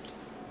 Yeah.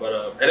 But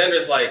and then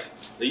there's like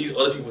they use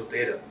other people's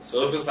data.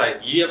 So if it's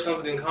like you have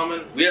something in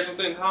common, we have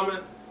something in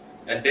common,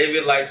 and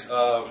David likes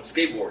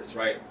skateboards,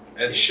 right?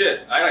 And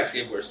shit, I like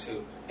skateboards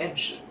too. And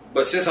shit.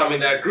 But since I'm in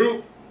that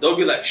group, they'll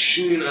be like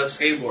shooting us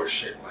skateboard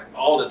shit like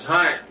all the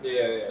time. Yeah.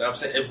 You know what I'm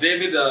saying? If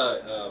David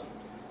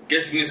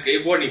gets a new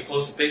skateboard and he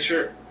posts a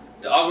picture,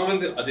 the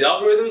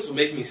algorithms will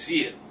make me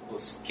see it. We'll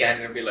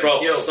scan it and be like,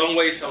 bro, yo, some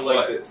way, some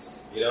like way.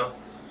 this. You know?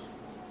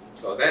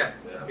 So damn.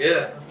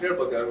 Yeah, I'm scared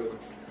about the algorithm.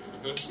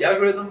 Mm-hmm. The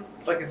algorithm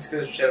fucking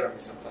scares the shit out of me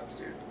sometimes,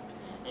 dude.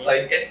 Mm-hmm.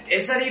 Like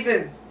it's not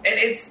even, and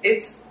it's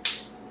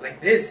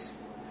like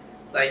this.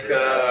 Like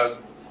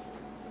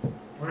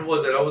when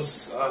was it? I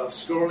was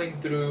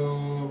scrolling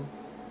through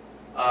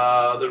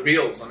the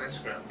reels on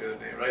Instagram the other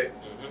day, right?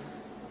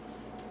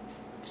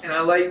 Mm-hmm. And I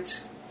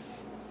liked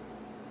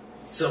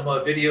some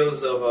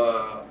videos of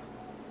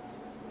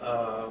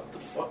what the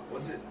fuck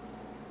was it?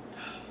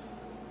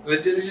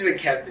 This is like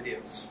cat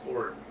videos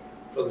for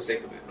the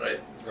sake of it, right?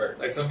 Right.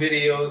 Like some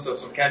videos of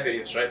some cat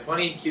videos, right?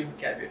 Funny, cute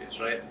cat videos,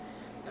 right?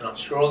 And I'm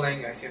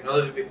scrolling, I see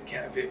another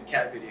cat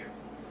video.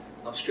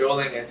 I'm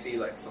scrolling, I see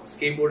like some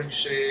skateboarding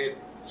shit,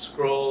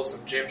 scroll,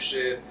 some gym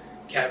shit,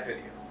 cat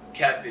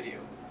video,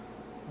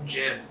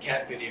 gym,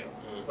 cat video.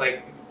 Mm.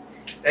 Like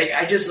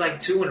I just like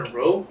 2 in a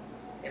row,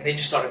 and they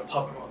just started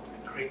popping up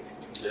like crazy,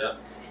 dude. Yeah.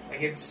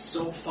 Like it's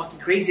so fucking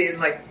crazy, and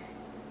like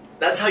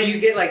that's how you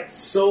get like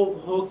so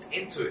hooked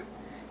into it.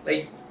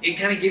 Like it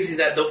kind of gives you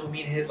that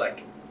dopamine hit,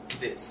 like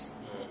this.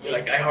 Mm-hmm. You're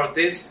like, I heard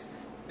this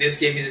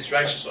gave me this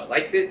reaction, so I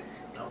liked it.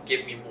 Now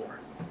give me more,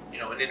 you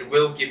know, and it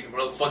will give you more.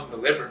 It'll fucking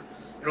deliver.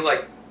 It'll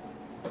like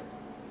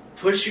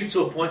push you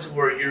to a point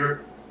where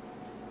you're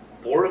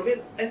bored of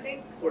it, I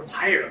think, or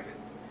tired of it,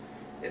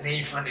 and then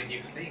you find a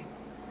new thing.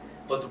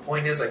 But the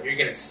point is, like, you're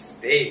gonna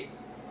stay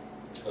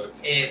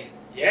in,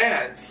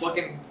 and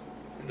fucking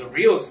in the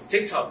reels, and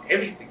TikTok,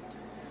 everything.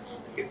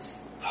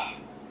 It's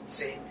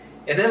insane.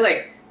 And then,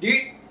 like, do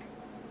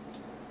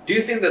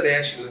you think that they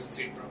actually listen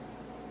to you, bro?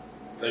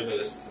 They've been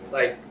listening to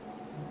me.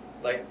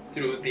 Like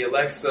through the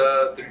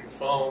Alexa, through your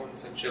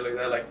phones and shit like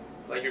that,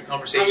 like your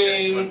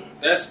conversations. I mean,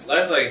 that's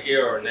like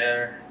here or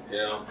there, you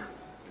know.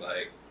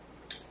 Like,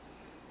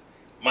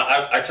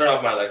 I turn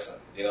off my Alexa,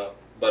 you know.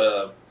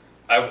 But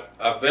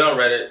I've been on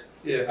Reddit.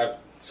 Yeah.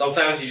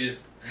 Sometimes you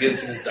just get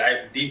into this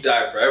deep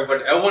dive for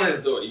everybody. Everyone has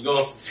to do it. You go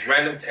on this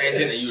random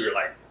tangent and you're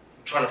like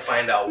trying to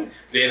find out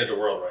the end of the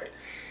world, right?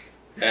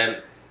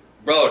 And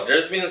bro,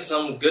 there's been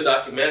some good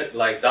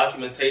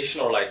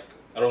documentation or like,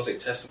 I don't want to say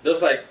testimony.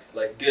 There's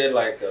like good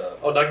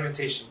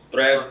documentation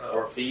thread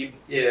or feed.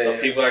 Yeah.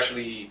 People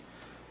actually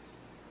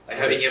like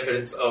having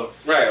evidence of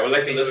or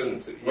like being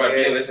listened to. Right,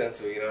 being listened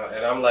to, you know.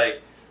 And I'm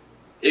like,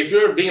 if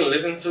you're being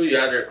listened to,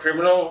 you're either a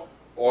criminal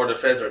or the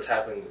feds are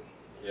tapping,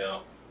 you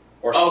know.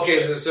 Or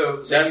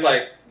so that's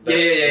like the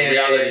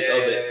reality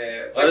of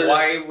it. It's like,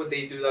 why would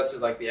they do that to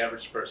like the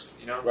average person,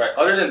 you know? Right.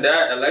 Other than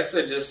that,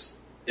 Alexa just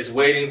is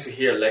waiting to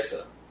hear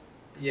Alexa.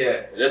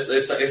 Yeah.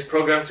 It's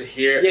programmed to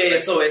hear. Yeah.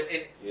 So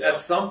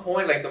at some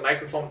point, like the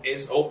microphone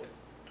is open.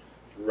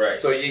 Right.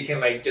 So you can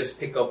like just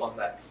pick up on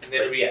that and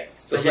then react.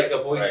 So it's like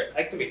a voice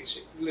activated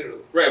shit,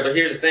 literally. Right. But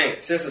here's the thing: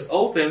 since it's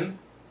open,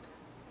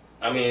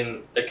 I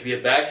mean, it could be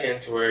a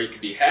backhand to where you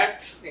could be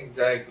hacked.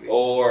 Exactly.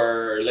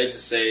 Or let's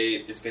just say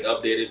it's been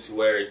updated to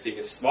where it's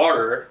even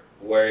smarter,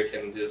 where it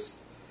can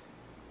just,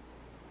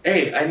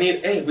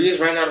 hey, we just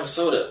ran out of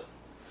soda.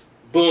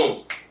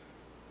 Boom.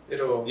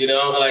 You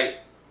know, like,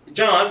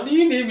 John, do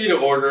you need me to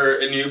order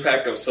a new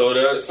pack of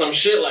soda? Some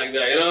shit like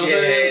that, you know what I'm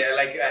saying? Yeah,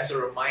 like as a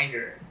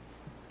reminder.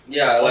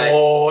 Yeah, like...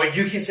 Oh,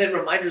 you can set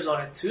reminders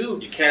on it too.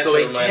 You can so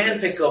set it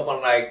reminders. Can pick up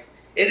on like...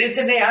 It's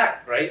an AI,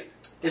 right?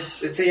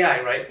 It's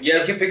AI, right?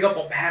 Yes. It can pick up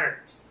on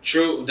patterns.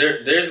 True.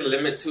 There's a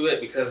limit to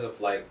it because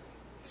of like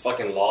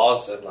fucking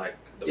laws and like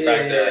the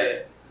fact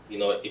that, you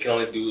know, it can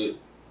only do,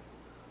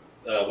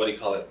 what do you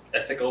call it,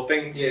 ethical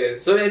things. Yeah,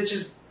 so it's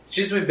just,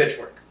 she's doing bitch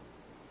work,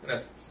 in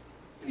essence.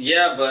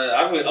 Yeah, but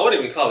I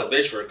wouldn't even call it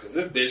bitch work because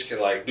this bitch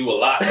can like do a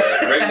lot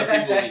that regular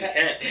people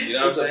can't. You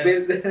know what I'm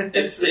saying?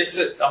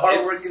 It's a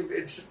hard-working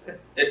bitch.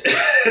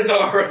 It's a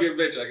hard-working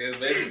bitch, I guess.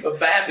 Basically. A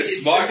bad bitch. It's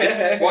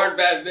a smart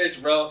bad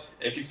bitch, bro.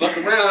 If you fuck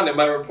around, it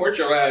might report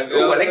your ass.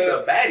 Ooh,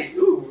 Alexa, baddie.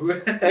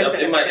 Ooh. Yep,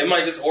 it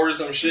might just order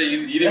some shit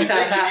you didn't even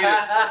think you needed.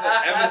 It's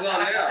like Amazon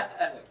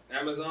now.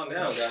 Amazon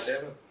now,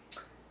 goddammit.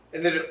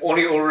 And then it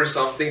only order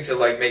something to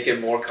like make it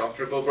more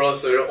comfortable, bro.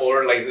 So it'll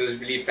order like this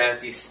really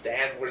fancy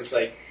stand where it's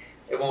like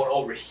it won't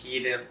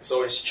overheat and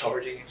so it's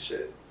charging and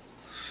shit.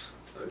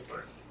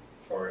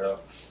 For real.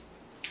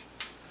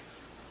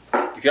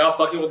 If y'all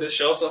fucking with this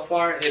show so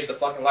far, hit the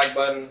fucking like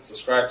button,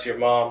 subscribe to your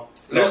mom.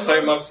 No, tell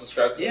your mom to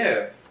subscribe to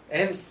us.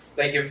 And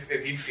like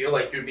if you feel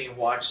like you're being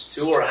watched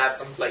too or have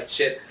some like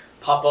shit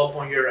pop up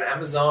on your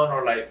Amazon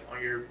or like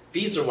on your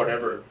feeds or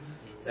whatever,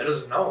 let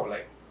us know.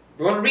 Like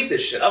we want to read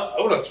this shit. I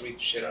would like to read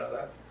the shit out of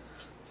that.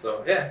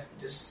 So yeah,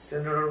 just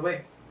send it our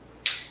way.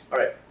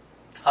 Alright.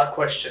 Hot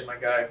question, my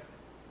guy.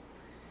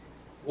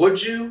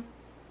 Would you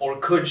or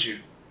could you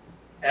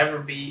ever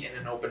be in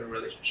an open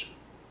relationship?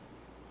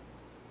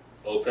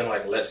 Open,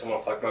 like let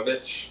someone fuck my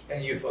bitch?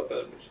 And you fuck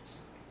other bitches.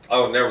 I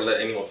would never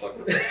let anyone fuck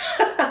my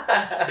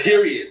bitch.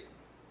 Period.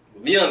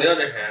 Me, on the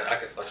other hand, I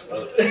could fuck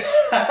another bitch.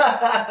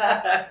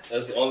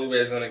 That's the only way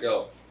it's gonna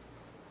go.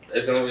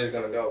 It's the only way it's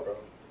gonna go, bro.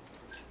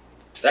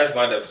 That's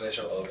my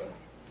definition of open.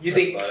 You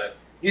think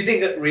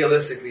that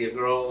realistically a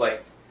girl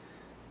like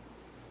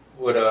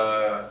would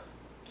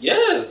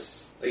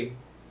Yes. like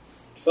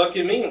fuck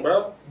you mean,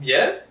 bro?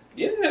 Yeah?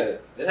 Yeah.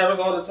 It happens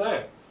all the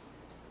time.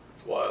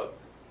 It's wild.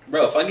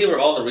 Bro, if I give her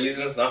all the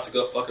reasons not to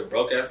go fuck a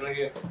broke ass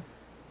nigga,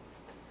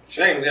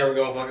 she ain't never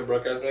gonna fuck a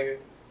broke ass nigga.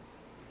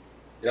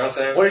 You know what I'm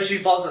saying? What if she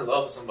falls in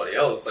love with somebody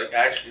else? Like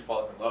actually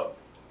falls in love.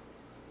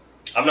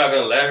 I'm not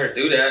gonna let her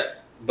do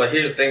that. But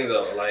here's the thing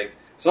though, like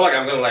it's not like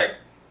I'm gonna like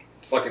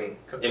fucking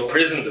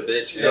imprison the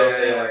bitch. You know what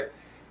I'm saying? Like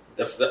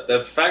the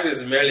fact that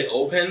it's merely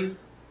open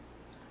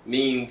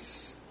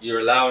means you're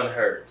allowing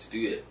her to do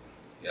it.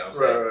 You know what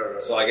I'm saying?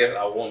 Right. So I guess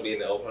I won't be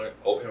in an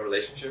open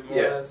relationship more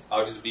or less.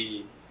 I'll just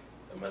be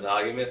a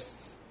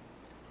monogamist.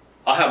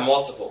 I'll have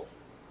multiple.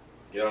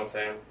 You know what I'm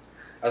saying?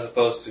 As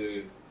opposed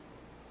to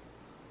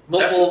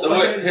mobile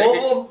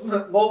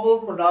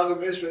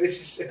monogamous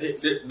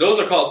relationships. Those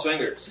are called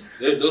swingers.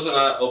 Those are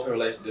not open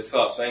relationships. It's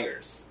called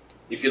swingers.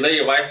 If you let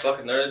your wife fuck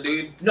another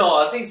dude... No,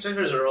 I think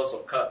swingers are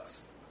also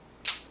cucks.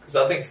 Because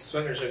I think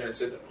swingers are going to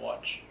sit there and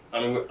watch. I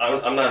mean,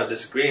 I'm not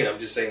disagreeing. I'm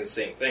just saying the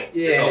same thing.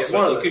 Yeah, you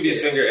could be a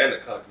swinger and a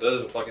cuck. It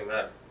doesn't fucking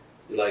matter.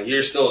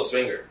 You're still a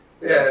swinger.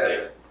 You know what I'm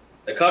saying?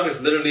 A cuck is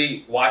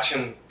literally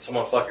watching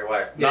someone fuck your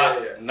wife,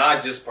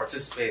 not just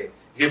participating.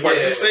 If you're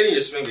participating, you're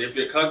a swinger. If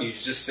you're a cuck, you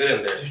just sit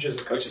in there,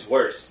 which is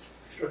worse.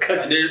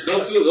 There's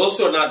those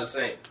two are not the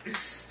same.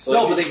 So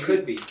no, but they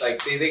could be.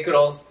 Like they could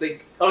also.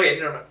 Okay,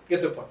 never mind.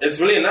 Get to the point. It's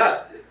really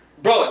not,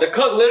 bro. The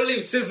cuck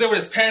literally sits there with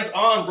his pants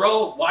on,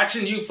 bro,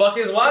 watching you fuck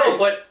his wife. No,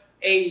 but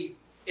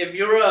if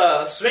you're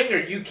a swinger,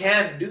 you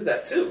can do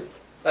that too.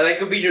 Like that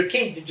could be your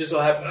kink. You just so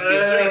happen to be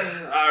a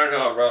swinger. I don't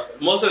know, bro.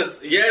 Most of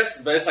it's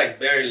yes, but it's like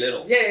very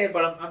little. Yeah,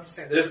 but I'm just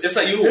saying. It's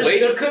like you wait.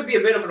 There could be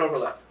a bit of an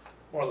overlap,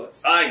 more or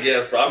less. I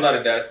guess, bro. I'm not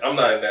in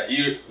that.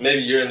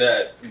 Maybe you're in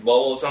that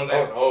bubble or something.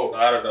 Oh no,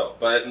 I don't know.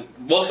 But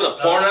most of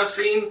the porn I've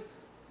seen,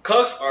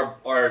 cucks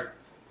are,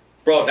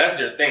 bro. That's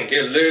their thing.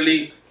 They're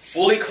literally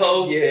fully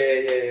clothed.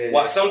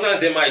 Yeah.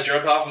 Sometimes they might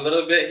jerk off a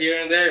little bit here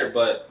and there,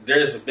 but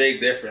there's a big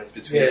difference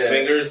between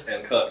swingers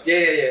and cucks.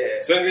 Yeah.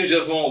 Swingers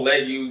just won't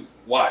let you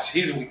watch.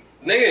 He's like,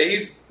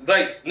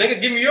 nigga,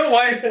 give me your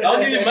wife. I'll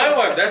give you my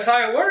wife. That's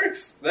how it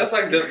works. That's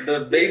like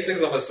the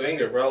basics of a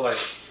swinger, bro. Like,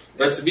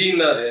 but to be in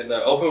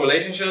the open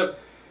relationship,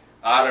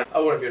 I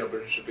wouldn't be in a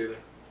relationship either.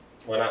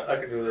 Why not? I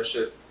can do that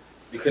shit.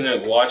 You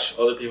couldn't watch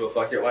other people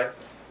fuck your wife?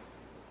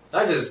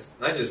 Not just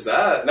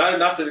that.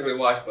 Not physically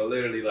watch, but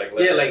literally like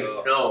let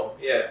go. No,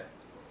 yeah.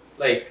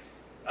 Like,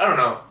 I don't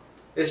know.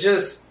 It's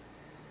just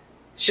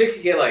shit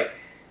could get like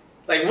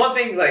one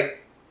thing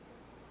like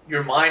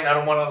your mind. I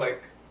don't want to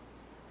like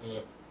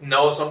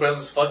know somebody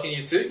else is fucking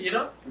you too. You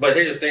know. But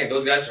here's the thing: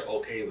 those guys are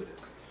okay with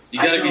it.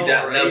 You gotta be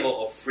that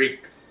level of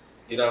freak.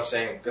 You know what I'm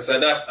saying? Because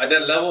at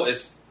that level,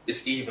 it's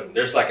even.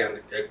 There's like a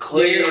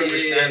clear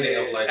understanding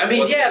of like. I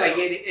mean,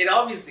 it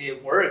obviously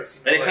it works.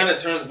 You know, and it kind of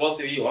turns both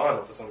of you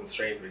on for some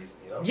strange reason.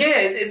 You know? Yeah,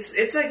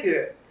 it's like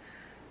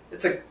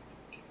a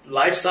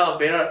lifestyle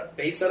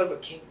based out of a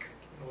kink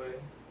in a way.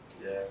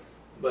 Yeah,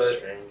 but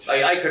strange.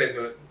 Like I couldn't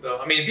do it though.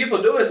 I mean,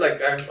 people do it. Like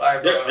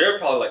they're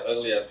probably like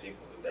ugly ass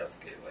people. If that's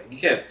the case. Like you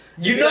can't.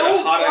 You know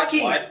a hot fucking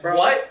ass wife, bro.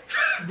 What,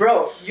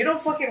 bro? You know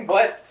fucking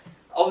what?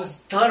 I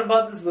was talking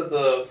about this with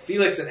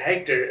Felix and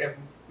Hector, and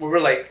we were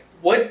like,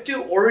 what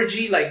do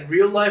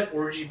real life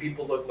orgy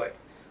people look like?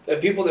 Like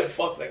people that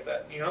fuck like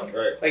that, you know?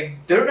 Right.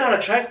 Like they're not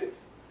attractive.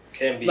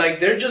 Can be. Like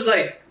they're just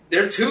like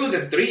they're 2s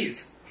and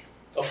 3s,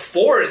 a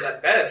 4s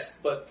at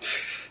best, but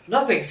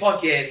nothing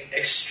fucking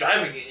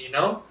extravagant, you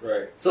know?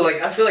 Right. So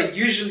like I feel like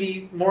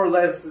usually more or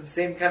less the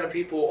same kind of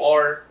people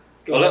are.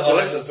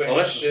 Unless it's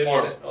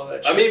porn. And all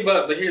that shit. I mean,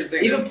 but here's the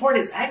thing. Even porn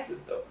is acted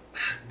though.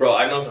 Bro,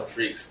 I know some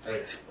freaks.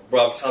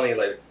 Bro, I'm telling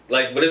you,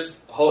 like, with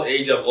this whole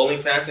age of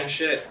OnlyFans and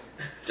shit,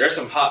 there's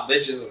some hot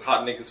bitches and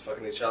hot niggas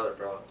fucking each other,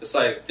 bro. It's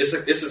like, it's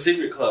a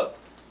secret club.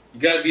 You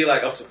gotta be,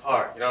 like, up to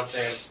par, you know what I'm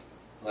saying?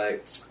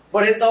 Like...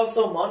 But it's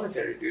also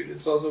monetary, dude.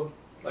 It's also,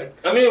 like...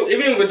 I mean,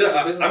 even with that,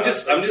 I'm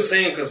just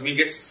saying because we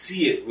get to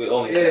see it with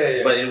OnlyFans.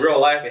 Yeah. But in real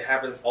life, it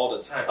happens all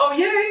the time. Oh,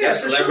 yeah.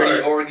 There's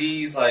celebrity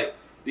orgies, like,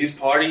 these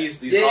parties,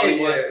 these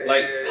Hollywood...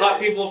 hot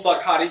people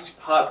fuck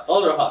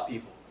other hot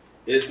people.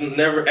 It's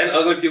never, and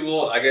ugly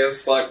people, I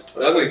guess, fuck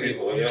ugly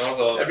people, you know,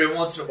 so... Every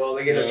once in a while,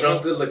 they get a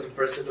drunk, good-looking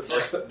person to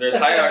fuck. There's a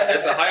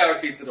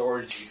hierarchy to the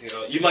orgies, you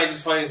know. You might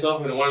just find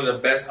yourself in one of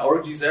the best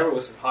orgies ever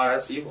with some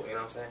hot-ass people, you know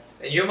what I'm saying?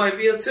 And you might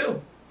be it,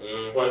 too.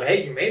 Mm-hmm. Well,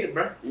 hey, you made it,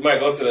 bro. You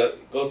might go to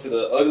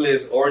the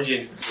ugliest orgy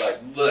and just be like,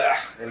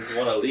 bleh, and just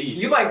want to leave.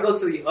 You might go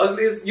to the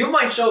ugliest, you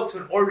might show up to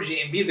an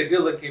orgy and be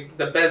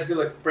the best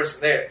good-looking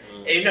person there,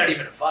 and you're not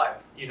even a 5,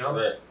 you know?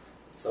 Right.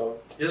 So,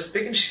 just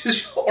pick and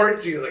choose your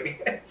orgies, I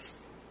guess.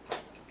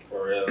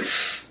 For real.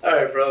 All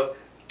right, bro.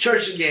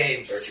 Church of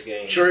Gains. Church of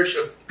Gains. Church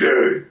of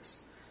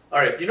Gains. All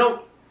right, you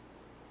know,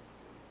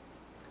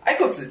 I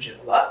go to the gym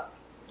a lot.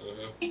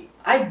 Mm-hmm.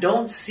 I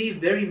don't see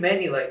very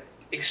many like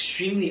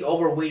extremely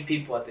overweight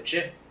people at the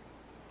gym.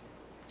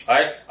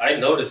 I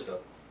noticed them.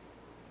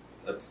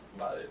 That's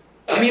about it.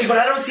 I mean, but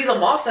I don't see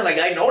them often. Like,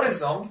 I notice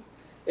them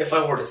if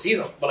I were to see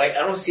them, but like, I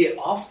don't see it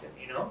often,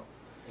 you know?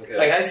 Okay.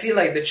 Like, I see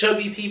like the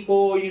chubby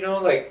people, you know,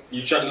 like...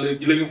 You're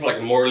looking for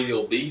like morally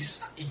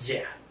obese?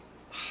 Yeah.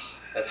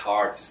 That's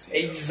hard to see.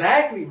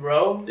 Exactly,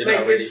 bro. You're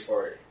not ready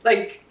for it.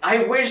 Like,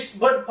 I wish,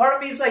 but part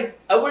of me is like,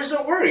 I wish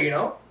there were, you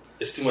know?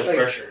 It's too much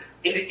pressure.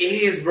 It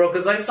is, bro,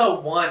 because I saw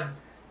one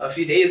a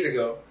few days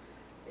ago.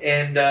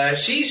 And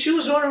she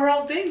was doing her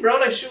own thing, bro.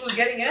 Like, she was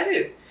getting at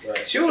it. Right.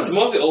 She was... It's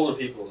mostly older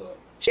people, though.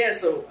 Yeah,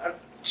 so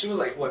she was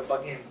like, what,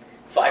 fucking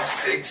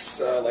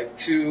 5'6", like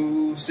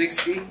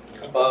 260?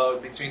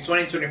 About between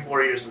 20 and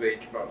 24 years of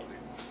age, probably.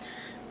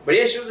 But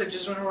yeah, she was like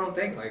just doing her own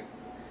thing. Like,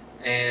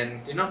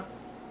 and, you know,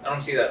 I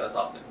don't see that as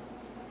often.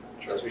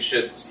 As we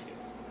should see it.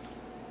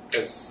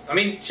 Because, I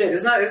mean, shit,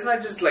 it's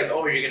not just like,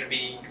 oh, you're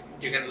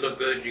gonna look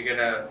good, you're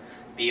gonna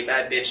be a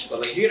bad bitch, but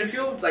like, you're gonna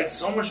feel like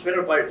so much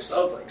better about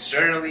yourself, like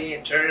externally,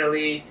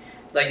 internally,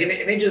 like, and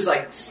it just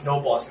like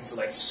snowballs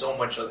into like so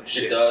much other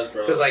shit. It does,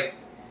 bro. Because like,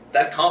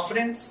 that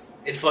confidence,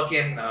 it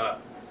fucking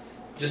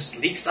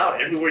just leaks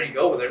out everywhere you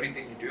go with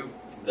everything you do.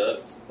 It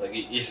does. Like,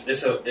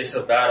 it's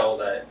a battle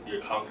that you're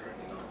conquering,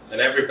 you know?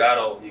 And every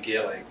battle, you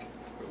get like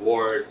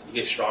reward, you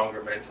get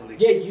stronger mentally.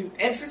 Yeah,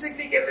 and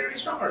physically get literally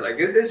stronger. Like,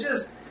 it's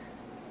just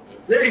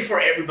literally for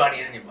everybody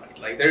and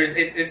anybody. Like,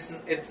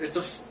 it's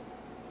a,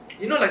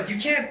 you know, like, you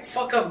can't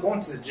fuck up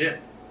going to the gym.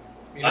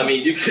 You know? I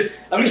mean, you can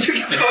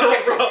fuck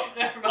up, bro.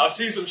 I've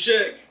seen some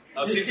shit.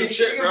 You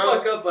can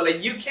fuck up, but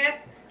like, you can't.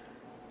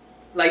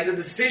 Like, the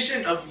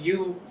decision of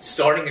you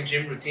starting a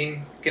gym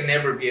routine can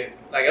never be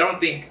like, I don't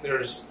think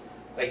there's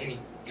like any.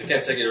 You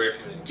can't take it away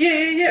from you.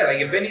 Yeah. Like,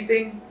 if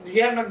anything,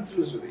 you have nothing to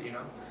lose with it, you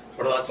know.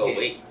 Or lots of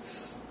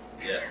weights.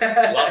 Yeah,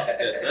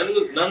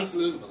 none to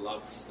lose, but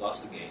lots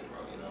to gain, bro.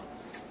 You know.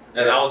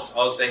 And I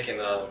was thinking,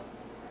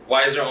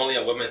 why is there only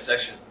a women's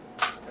section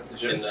at the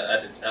gym?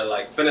 At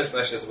like fitness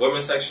section, it's a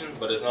women's section,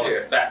 but it's not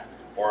like fat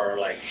or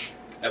like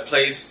a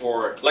place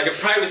for like a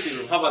privacy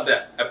room. How about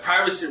that? A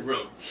privacy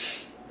room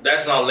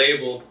that's not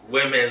labeled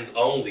women's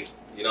only.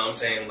 You know what I'm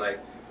saying? Like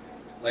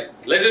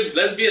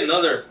let's be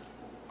another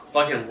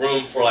fucking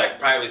room for like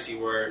privacy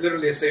where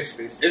literally a safe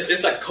space.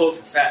 It's like code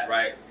for fat,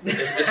 right?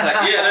 It's like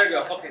there you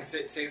go, fucking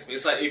safe space.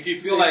 It's like if you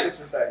feel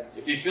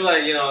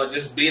like you know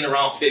just being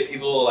around fit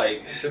people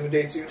like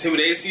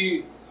intimidates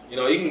you. You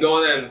know you can go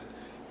in there and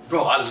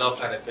bro, I love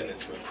Planet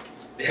Fitness, bro.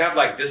 They have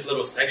like this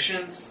little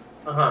sections.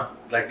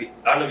 Like I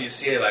don't know if you've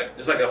seen it. Like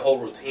it's like a whole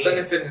routine.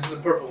 Planet Fitness is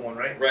the purple one,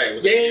 right? Right.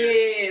 Yeah.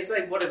 It's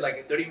like what,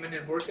 like a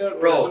 30-minute workout,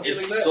 bro.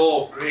 It's like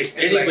so great.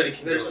 And anybody like,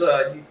 can there's do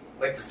it.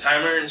 Like the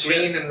timer and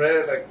green shit. And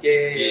red, like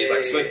it's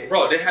like sweet.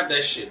 Bro, they have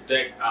that shit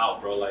decked out,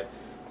 bro. Like,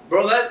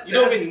 bro, that you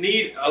don't even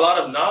need a lot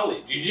of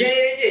knowledge. You just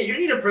You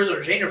need a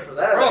personal trainer for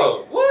that, bro.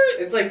 Like, what?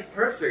 It's like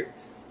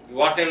perfect. You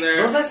walk in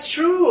there, bro. That's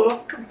true. I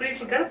completely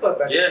forgot about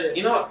that. Shit.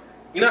 You know,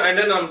 and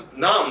then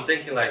I'm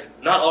thinking like,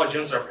 not all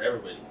gyms are for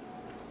everybody.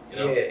 You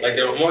know, like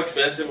they're more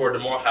expensive or the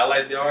more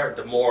highlight they are,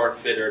 the more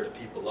fitter the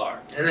people are.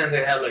 And then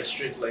they have like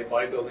strict like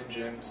bodybuilding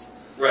gyms.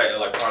 Right, or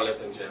like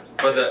powerlifting gyms.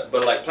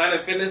 But like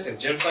Planet Fitness and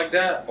gyms like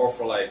that, or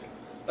for like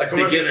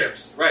commercial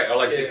gyms, right? Or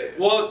like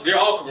well, they're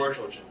all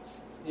commercial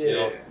gyms. You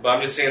know, but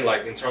I'm just saying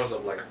like in terms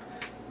of like,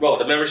 bro,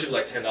 the membership is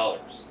like $10.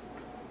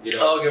 You know,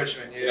 oh, I get what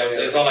you mean. You know what I'm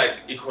saying? It's not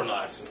like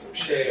Equinox and some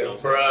shit. You know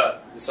what I'm bruh.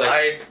 It's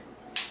like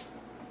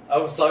I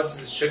was talking to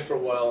this chick for a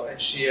while, and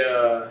she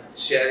had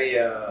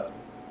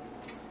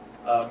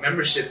a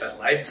membership at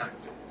Lifetime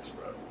Fitness,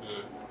 bro.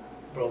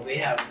 Bro, they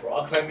have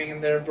rock climbing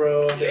in there,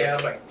 bro. Yeah. They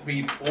have like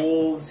 3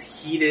 pools,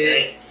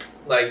 heated,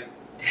 like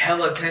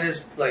hella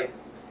tennis, like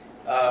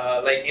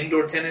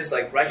indoor tennis,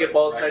 like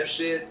racquetball type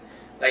shit,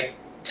 like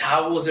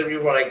towels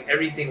everywhere, like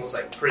everything was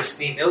like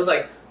pristine. It was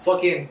like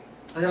fucking,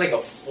 I think like a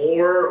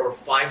 4 or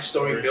 5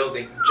 story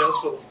building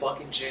just for the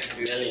fucking gym,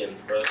 dude. Millions,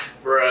 bro.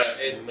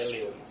 Bruh,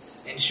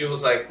 millions. And she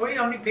was like, "Oh, you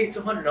only paid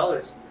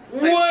 $200."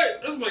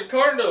 What? That's my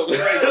car note.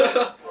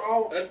 Like,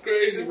 bro, that's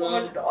crazy,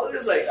 bro.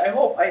 $200. Like, I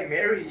hope I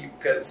marry you,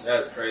 because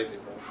that's crazy,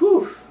 bro.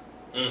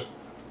 Whew.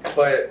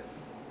 But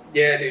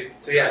yeah, dude.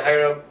 So yeah,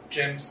 higher up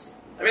gyms.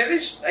 I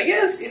mean, I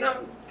guess, you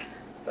know,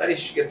 fatty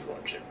should get to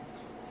one gym.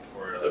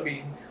 For real. It'll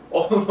be.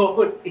 What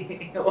would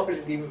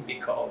it even be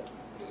called?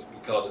 It would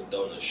be called a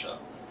donut shop.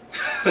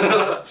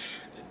 The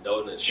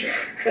donut shop.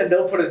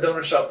 They'll put a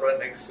donut shop right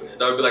next to it.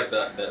 That would be like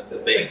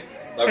the bait.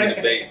 That would be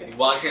the bait. You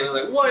walk in and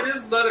like, what? This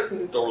is not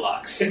a door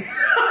locks.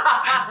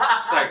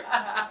 It's like,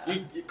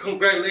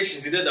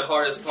 congratulations, you did the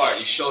hardest part.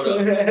 You showed up.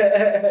 You know what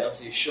I'm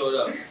saying? You showed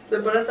up.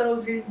 But I thought I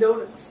was getting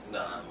donuts.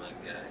 Nah, my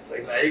guy.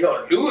 Like, now you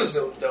gotta lose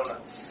those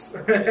donuts.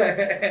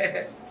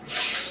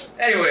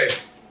 Anyway,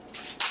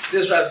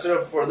 this wraps it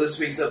up for this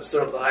week's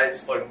episode of the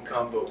Highest Fucking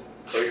Convo.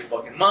 So your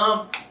fucking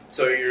mom,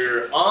 so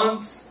your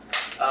aunts,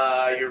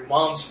 your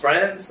mom's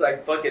friends,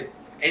 like fucking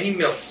Any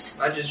MILFs,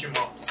 not just your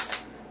mom's,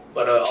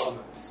 but all the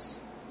MILFs.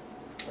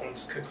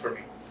 Just cook for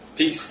me.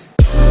 Peace.